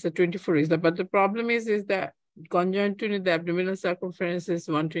 It's a 24 weeks. But the problem is that conjoined twin in the abdominal circumference is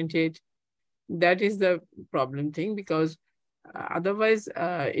 128. That is the problem thing, because otherwise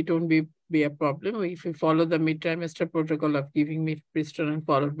it won't be a problem. If we follow the mid-trimester protocol of giving mifepristone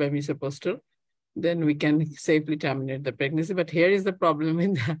followed by misoprostol, then we can safely terminate the pregnancy. But here is the problem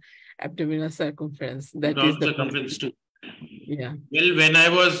in the abdominal circumference. That is the circumference too. Yeah. Well, when I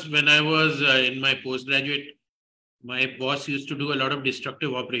was in my postgraduate, my boss used to do a lot of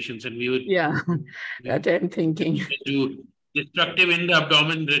destructive operations, and we would that I'm thinking. Do destructive in the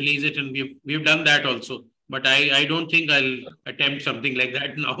abdomen, release it, and we've done that also. But I don't think I'll attempt something like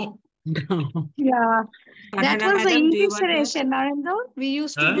that now. No. Yeah, that was the evisceration, Narendra. We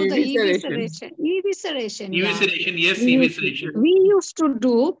used to do the evisceration. Evisceration, yes, evisceration. We used to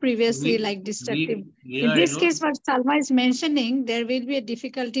do previously like destructive. In this case, what Salma is mentioning, there will be a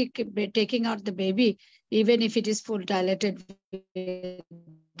difficulty taking out the baby, even if it is full dilated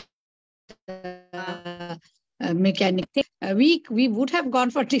mechanic. We would have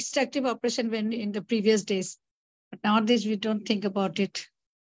gone for destructive operation when in the previous days, but nowadays we don't think about it.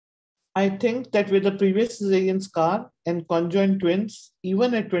 I think that with the previous cesarean scar and conjoined twins,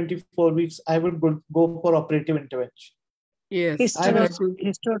 even at 24 weeks, I would go for operative intervention. Yes.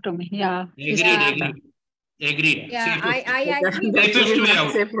 Hysterotomy. Yeah. Agreed. Yeah, I agree. Safest way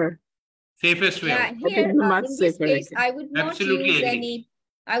out. Safer. Safest way Yeah, out. here in this safer, case, I would not Absolutely use agree. any.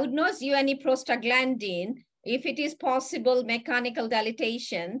 I would not use any prostaglandin if it is possible mechanical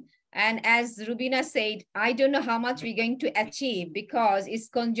dilatation. And as Rubina said, I don't know how much we're going to achieve because it's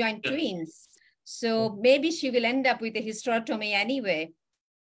conjoined twins. So maybe she will end up with a hysterotomy anyway.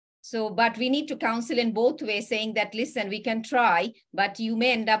 So, but we need to counsel in both ways, saying that, listen, we can try, but you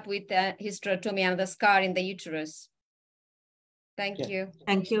may end up with a hysterotomy and the scar in the uterus. Thank you.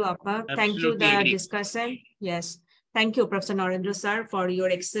 Thank you, Appa. Thank you, the discussion. Yes. Thank you, Professor Narendra sir, for your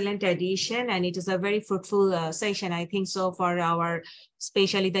excellent addition. And it is a very fruitful session, I think so, for our,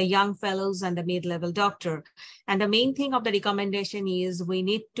 especially the young fellows and the mid-level doctor. And the main thing of the recommendation is we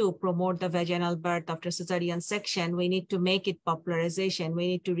need to promote the vaginal birth after cesarean section. We need to make it popularization. We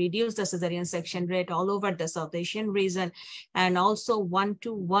need to reduce the cesarean section rate all over the South Asian region, and also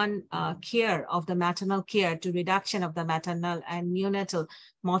one-to-one care of the maternal care to reduction of the maternal and neonatal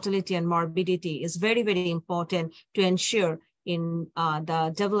mortality and morbidity is very, very important to ensure in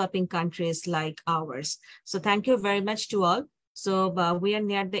the developing countries like ours. So thank you very much to all. So we are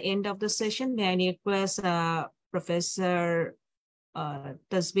near the end of the session. May I request Professor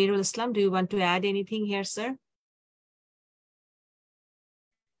Tasbirul Islam, do you want to add anything here, sir?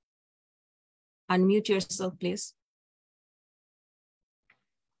 Unmute yourself, please.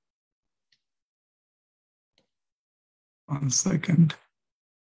 One second.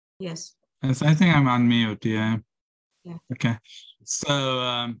 Yes. Yes, I think I'm on mute. Yeah. Yeah. Okay.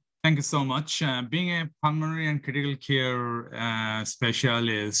 So thank you so much. Being a pulmonary and critical care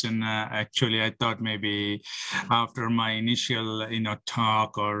specialist, and actually, I thought maybe after my initial,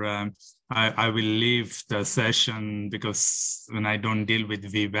 talk, or I will leave the session because when I don't deal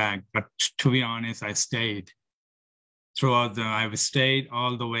with VBAC. But to be honest, I stayed throughout. I stayed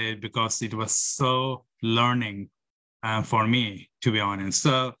all the way because it was so learning for me, to be honest.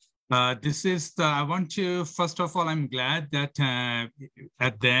 So. This is I want to, first of all, I'm glad that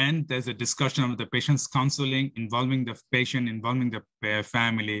at the end, there's a discussion of the patient's counseling, involving the patient, involving the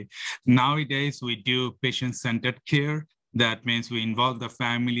family. Nowadays, we do patient-centered care. That means we involve the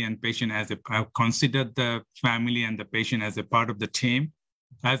family and patient as consider the family and the patient as a part of the team.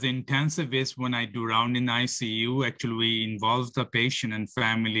 As an intensivist, when I do round in ICU, actually, we involve the patient and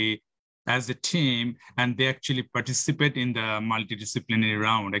family as a team, and they actually participate in the multidisciplinary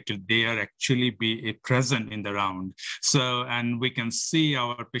round. Actually, they are actually be present in the round. So, and we can see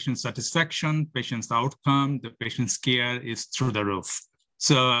our patient satisfaction, patient's outcome, the patient's care is through the roof.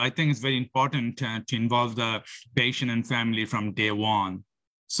 So I think it's very important to involve the patient and family from day one.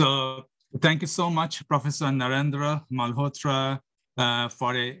 So thank you so much, Professor Narendra Malhotra,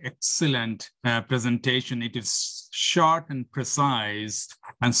 for an excellent presentation. It is short and precise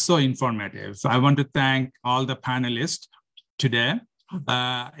and so informative. I want to thank all the panelists today.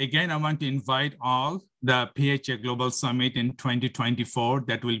 Again, I want to invite all the PHA Global Summit in 2024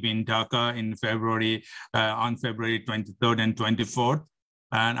 that will be in Dhaka in February, on February 23rd and 24th.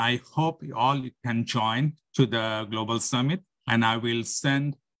 And I hope you all can join to the Global Summit, and I will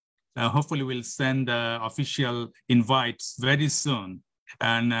send hopefully we'll send official invites very soon.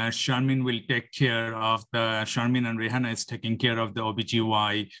 And Sharmin will take care of Sharmin and Rehanna is taking care of the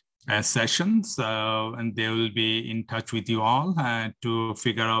OBGY sessions. And they will be in touch with you all to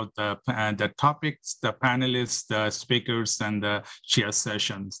figure out the topics, the panelists, the speakers, and the chair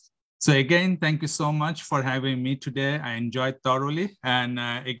sessions. So again, thank you so much for having me today. I enjoyed thoroughly. And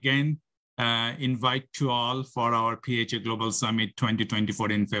again, invite to all for our PHA Global Summit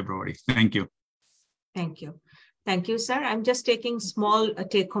 2024 in February. Thank you. Thank you. Thank you, sir. I'm just taking small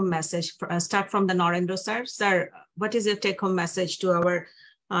take-home message. Start from the Narendra sir. Sir, what is your take-home message to our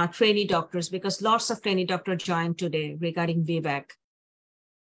trainee doctors? Because lots of trainee doctors joined today regarding VBAC.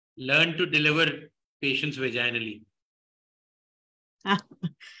 Learn to deliver patients vaginally.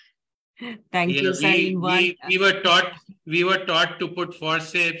 Thank you, sir. We were taught to put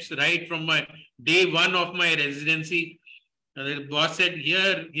forceps right from my day one of my residency. The boss said,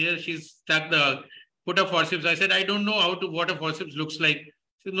 here she's stuck put a forceps. I said, I don't know what a forceps looks like.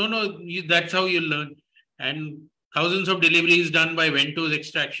 He said, no, that's how you learn. And thousands of deliveries done by ventouse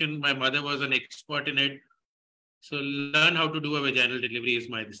extraction. My mother was an expert in it. So learn how to do a vaginal delivery is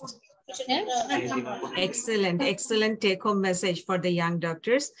my decision. Excellent take-home message for the young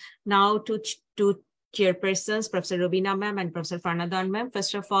doctors. Now to chairpersons, Professor Rubina ma'am and Professor Farnadan ma'am.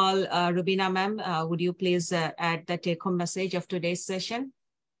 First of all, Rubina ma'am, would you please add the take-home message of today's session?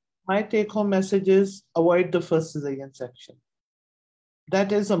 My take-home message is avoid the first cesarean section.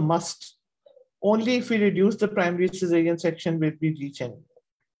 That is a must. Only if we reduce the primary cesarean section will we reach any.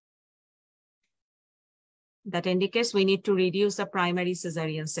 That indicates we need to reduce the primary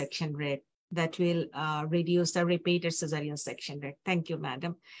cesarean section rate. That will reduce the repeated cesarean section rate. Thank you,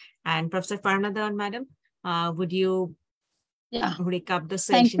 madam. And Professor Farnadan, madam, would you recap the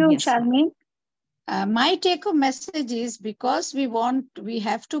session? Thank you, yes, Sharmeen. My take-home message is because we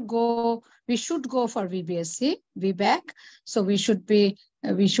should go for VBAC. So we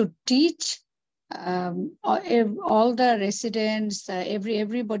should teach all the residents,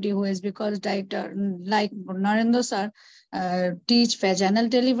 everybody who is, because like Narendra sir, teach vaginal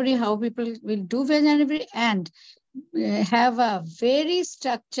delivery, how people will do vaginal delivery, and have a very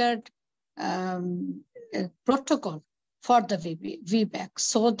structured protocol for the VBAC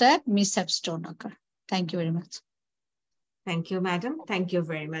so that mishaps don't occur. Thank you very much. Thank you, madam. Thank you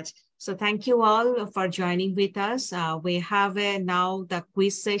very much. So thank you all for joining with us. We have now the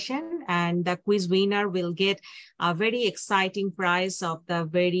quiz session, and the quiz winner will get a very exciting prize of the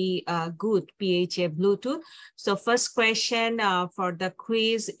very good PHA Bluetooth. So first question for the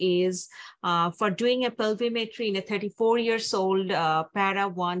quiz is for doing a pelvimetry in a 34 years old para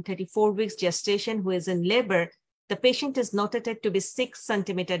 1, 34 weeks gestation who is in labor. The patient is noted to be 6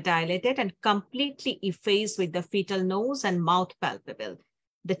 centimeter dilated and completely effaced with the fetal nose and mouth palpable.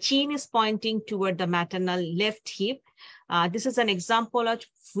 The chin is pointing toward the maternal left hip. This is an example of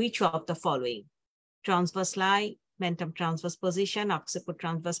which of the following: transverse lie, mentum transverse position, occiput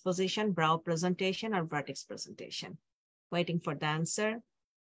transverse position, brow presentation, or vertex presentation. Waiting for the answer.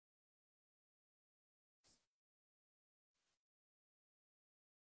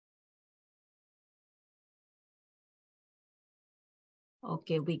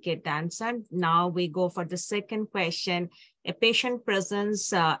 Okay, we get the answer. Now we go for the second question. A patient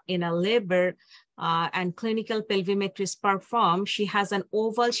presents in a labor and clinical pelvimetry is performed. She has an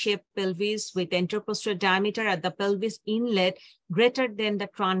oval-shaped pelvis with anteroposterior diameter at the pelvis inlet greater than the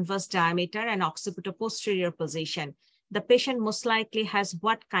transverse diameter and occipitoposterior position. The patient most likely has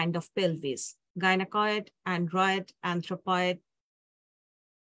what kind of pelvis? Gynecoid, android, anthropoid,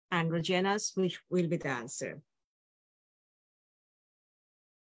 androgynous, which will be the answer.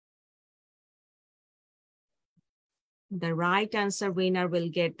 The right answer winner will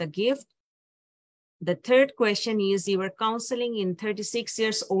get the gift. The third question is, you were counseling in 36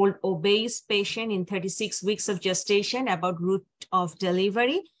 years old obese patient in 36 weeks of gestation about route of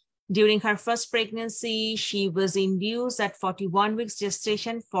delivery. During her first pregnancy, she was induced at 41 weeks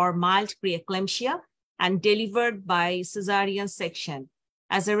gestation for mild preeclampsia and delivered by cesarean section.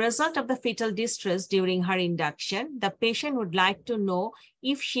 As a result of the fetal distress during her induction, the patient would like to know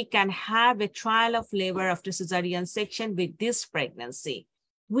if she can have a trial of labor after cesarean section with this pregnancy.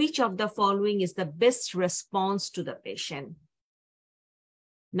 Which of the following is the best response to the patient?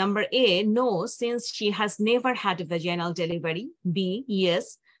 Number A, no, since she has never had a vaginal delivery. B,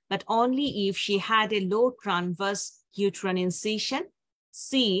 yes, but only if she had a low transverse uterine incision.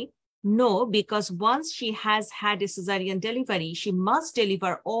 C, no, because once she has had a cesarean delivery, she must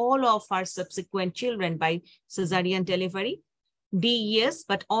deliver all of her subsequent children by cesarean delivery. D, yes,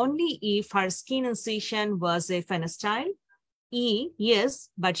 but only if her skin incision was a phenostyle. E, yes,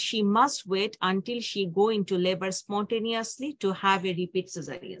 but she must wait until she go into labor spontaneously to have a repeat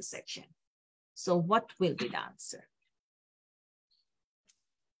cesarean section. So what will be the answer?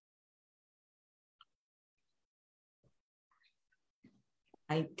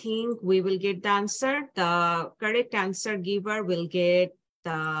 I think we will get the answer. The correct answer giver will get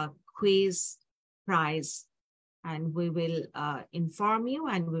the quiz prize, and we will inform you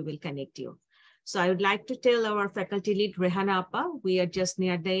and we will connect you. So I would like to tell our faculty lead, Rehana Appa, we are just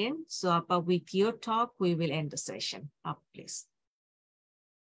near the end. So Appa, with your talk, we will end the session. Appa, please.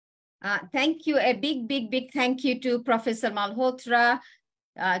 Thank you. A big thank you to Professor Malhotra,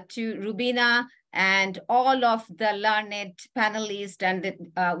 to Rubina, and all of the learned panelists,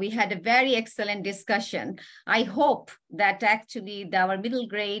 and we had a very excellent discussion. I hope that actually our middle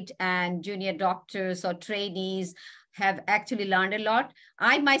grade and junior doctors or trainees have actually learned a lot.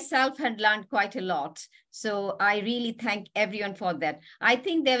 I myself had learned quite a lot, So I really thank everyone for that. I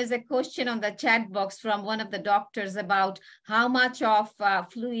think there was a question on the chat box from one of the doctors about how much of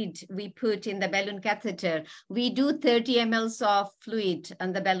fluid we put in the balloon catheter. We do 30 mL of fluid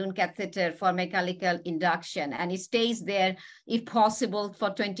on the balloon catheter for mechanical induction, and it stays there if possible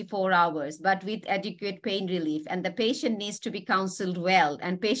for 24 hours, but with adequate pain relief. And the patient needs to be counseled well,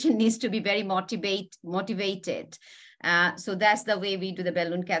 and patient needs to be very motivated. So that's the way we do the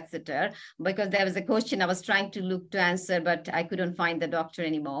balloon catheter, because there was a question I was trying to look to answer, but I couldn't find the doctor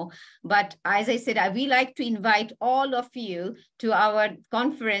anymore. But as I said, we like to invite all of you to our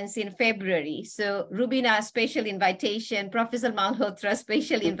conference in February. So Rubina, special invitation, Professor Malhotra,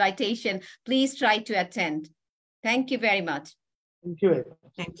 special invitation. Please try to attend. Thank you very much. Thank you.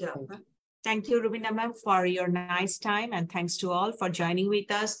 Thank you. Thank you, Rubina ma'am, for your nice time, and thanks to all for joining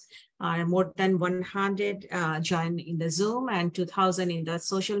with us. More than 100 joined in the Zoom and 2,000 in the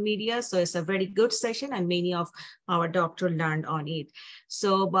social media. So it's a very good session, and many of our doctors learned on it.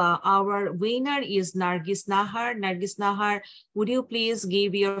 So our winner is Nargis Nahar. Nargis Nahar, would you please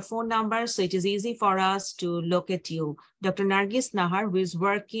give your phone number so it is easy for us to locate you? Dr. Nargis Nahar, who is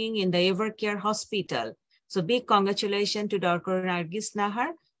working in the Evercare Hospital. So big congratulations to Dr. Nargis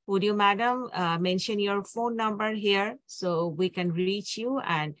Nahar. Would you, madam, mention your phone number here so we can reach you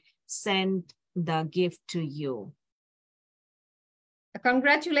and send the gift to you?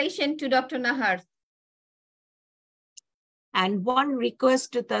 Congratulations to Dr. Nahar. And one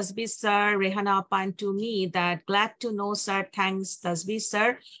request to Tasbih sir, Rehana Pan, to me, that glad to know, sir, thanks Tasbih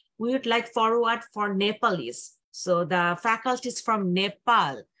sir. We would like forward for Nepalese. So the faculties from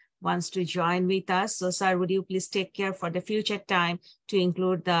Nepal wants to join with us. So sir, would you please take care for the future time to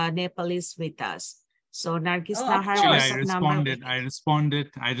include the Nepalese with us? So Nargis Nahar, actually, I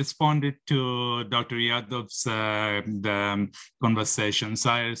responded to Dr. Yadav's the conversation. So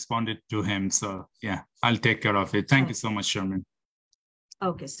I responded to him. So yeah, I'll take care of it. Thank you so much, Sherman.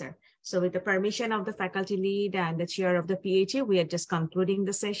 Okay, sir. So with the permission of the faculty lead and the chair of the PHA, we are just concluding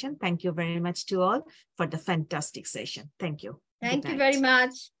the session. Thank you very much to all for the fantastic session. Thank you. Thank you very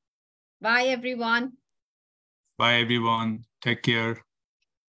much. Bye, everyone. Bye, everyone. Take care.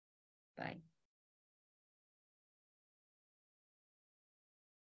 Bye.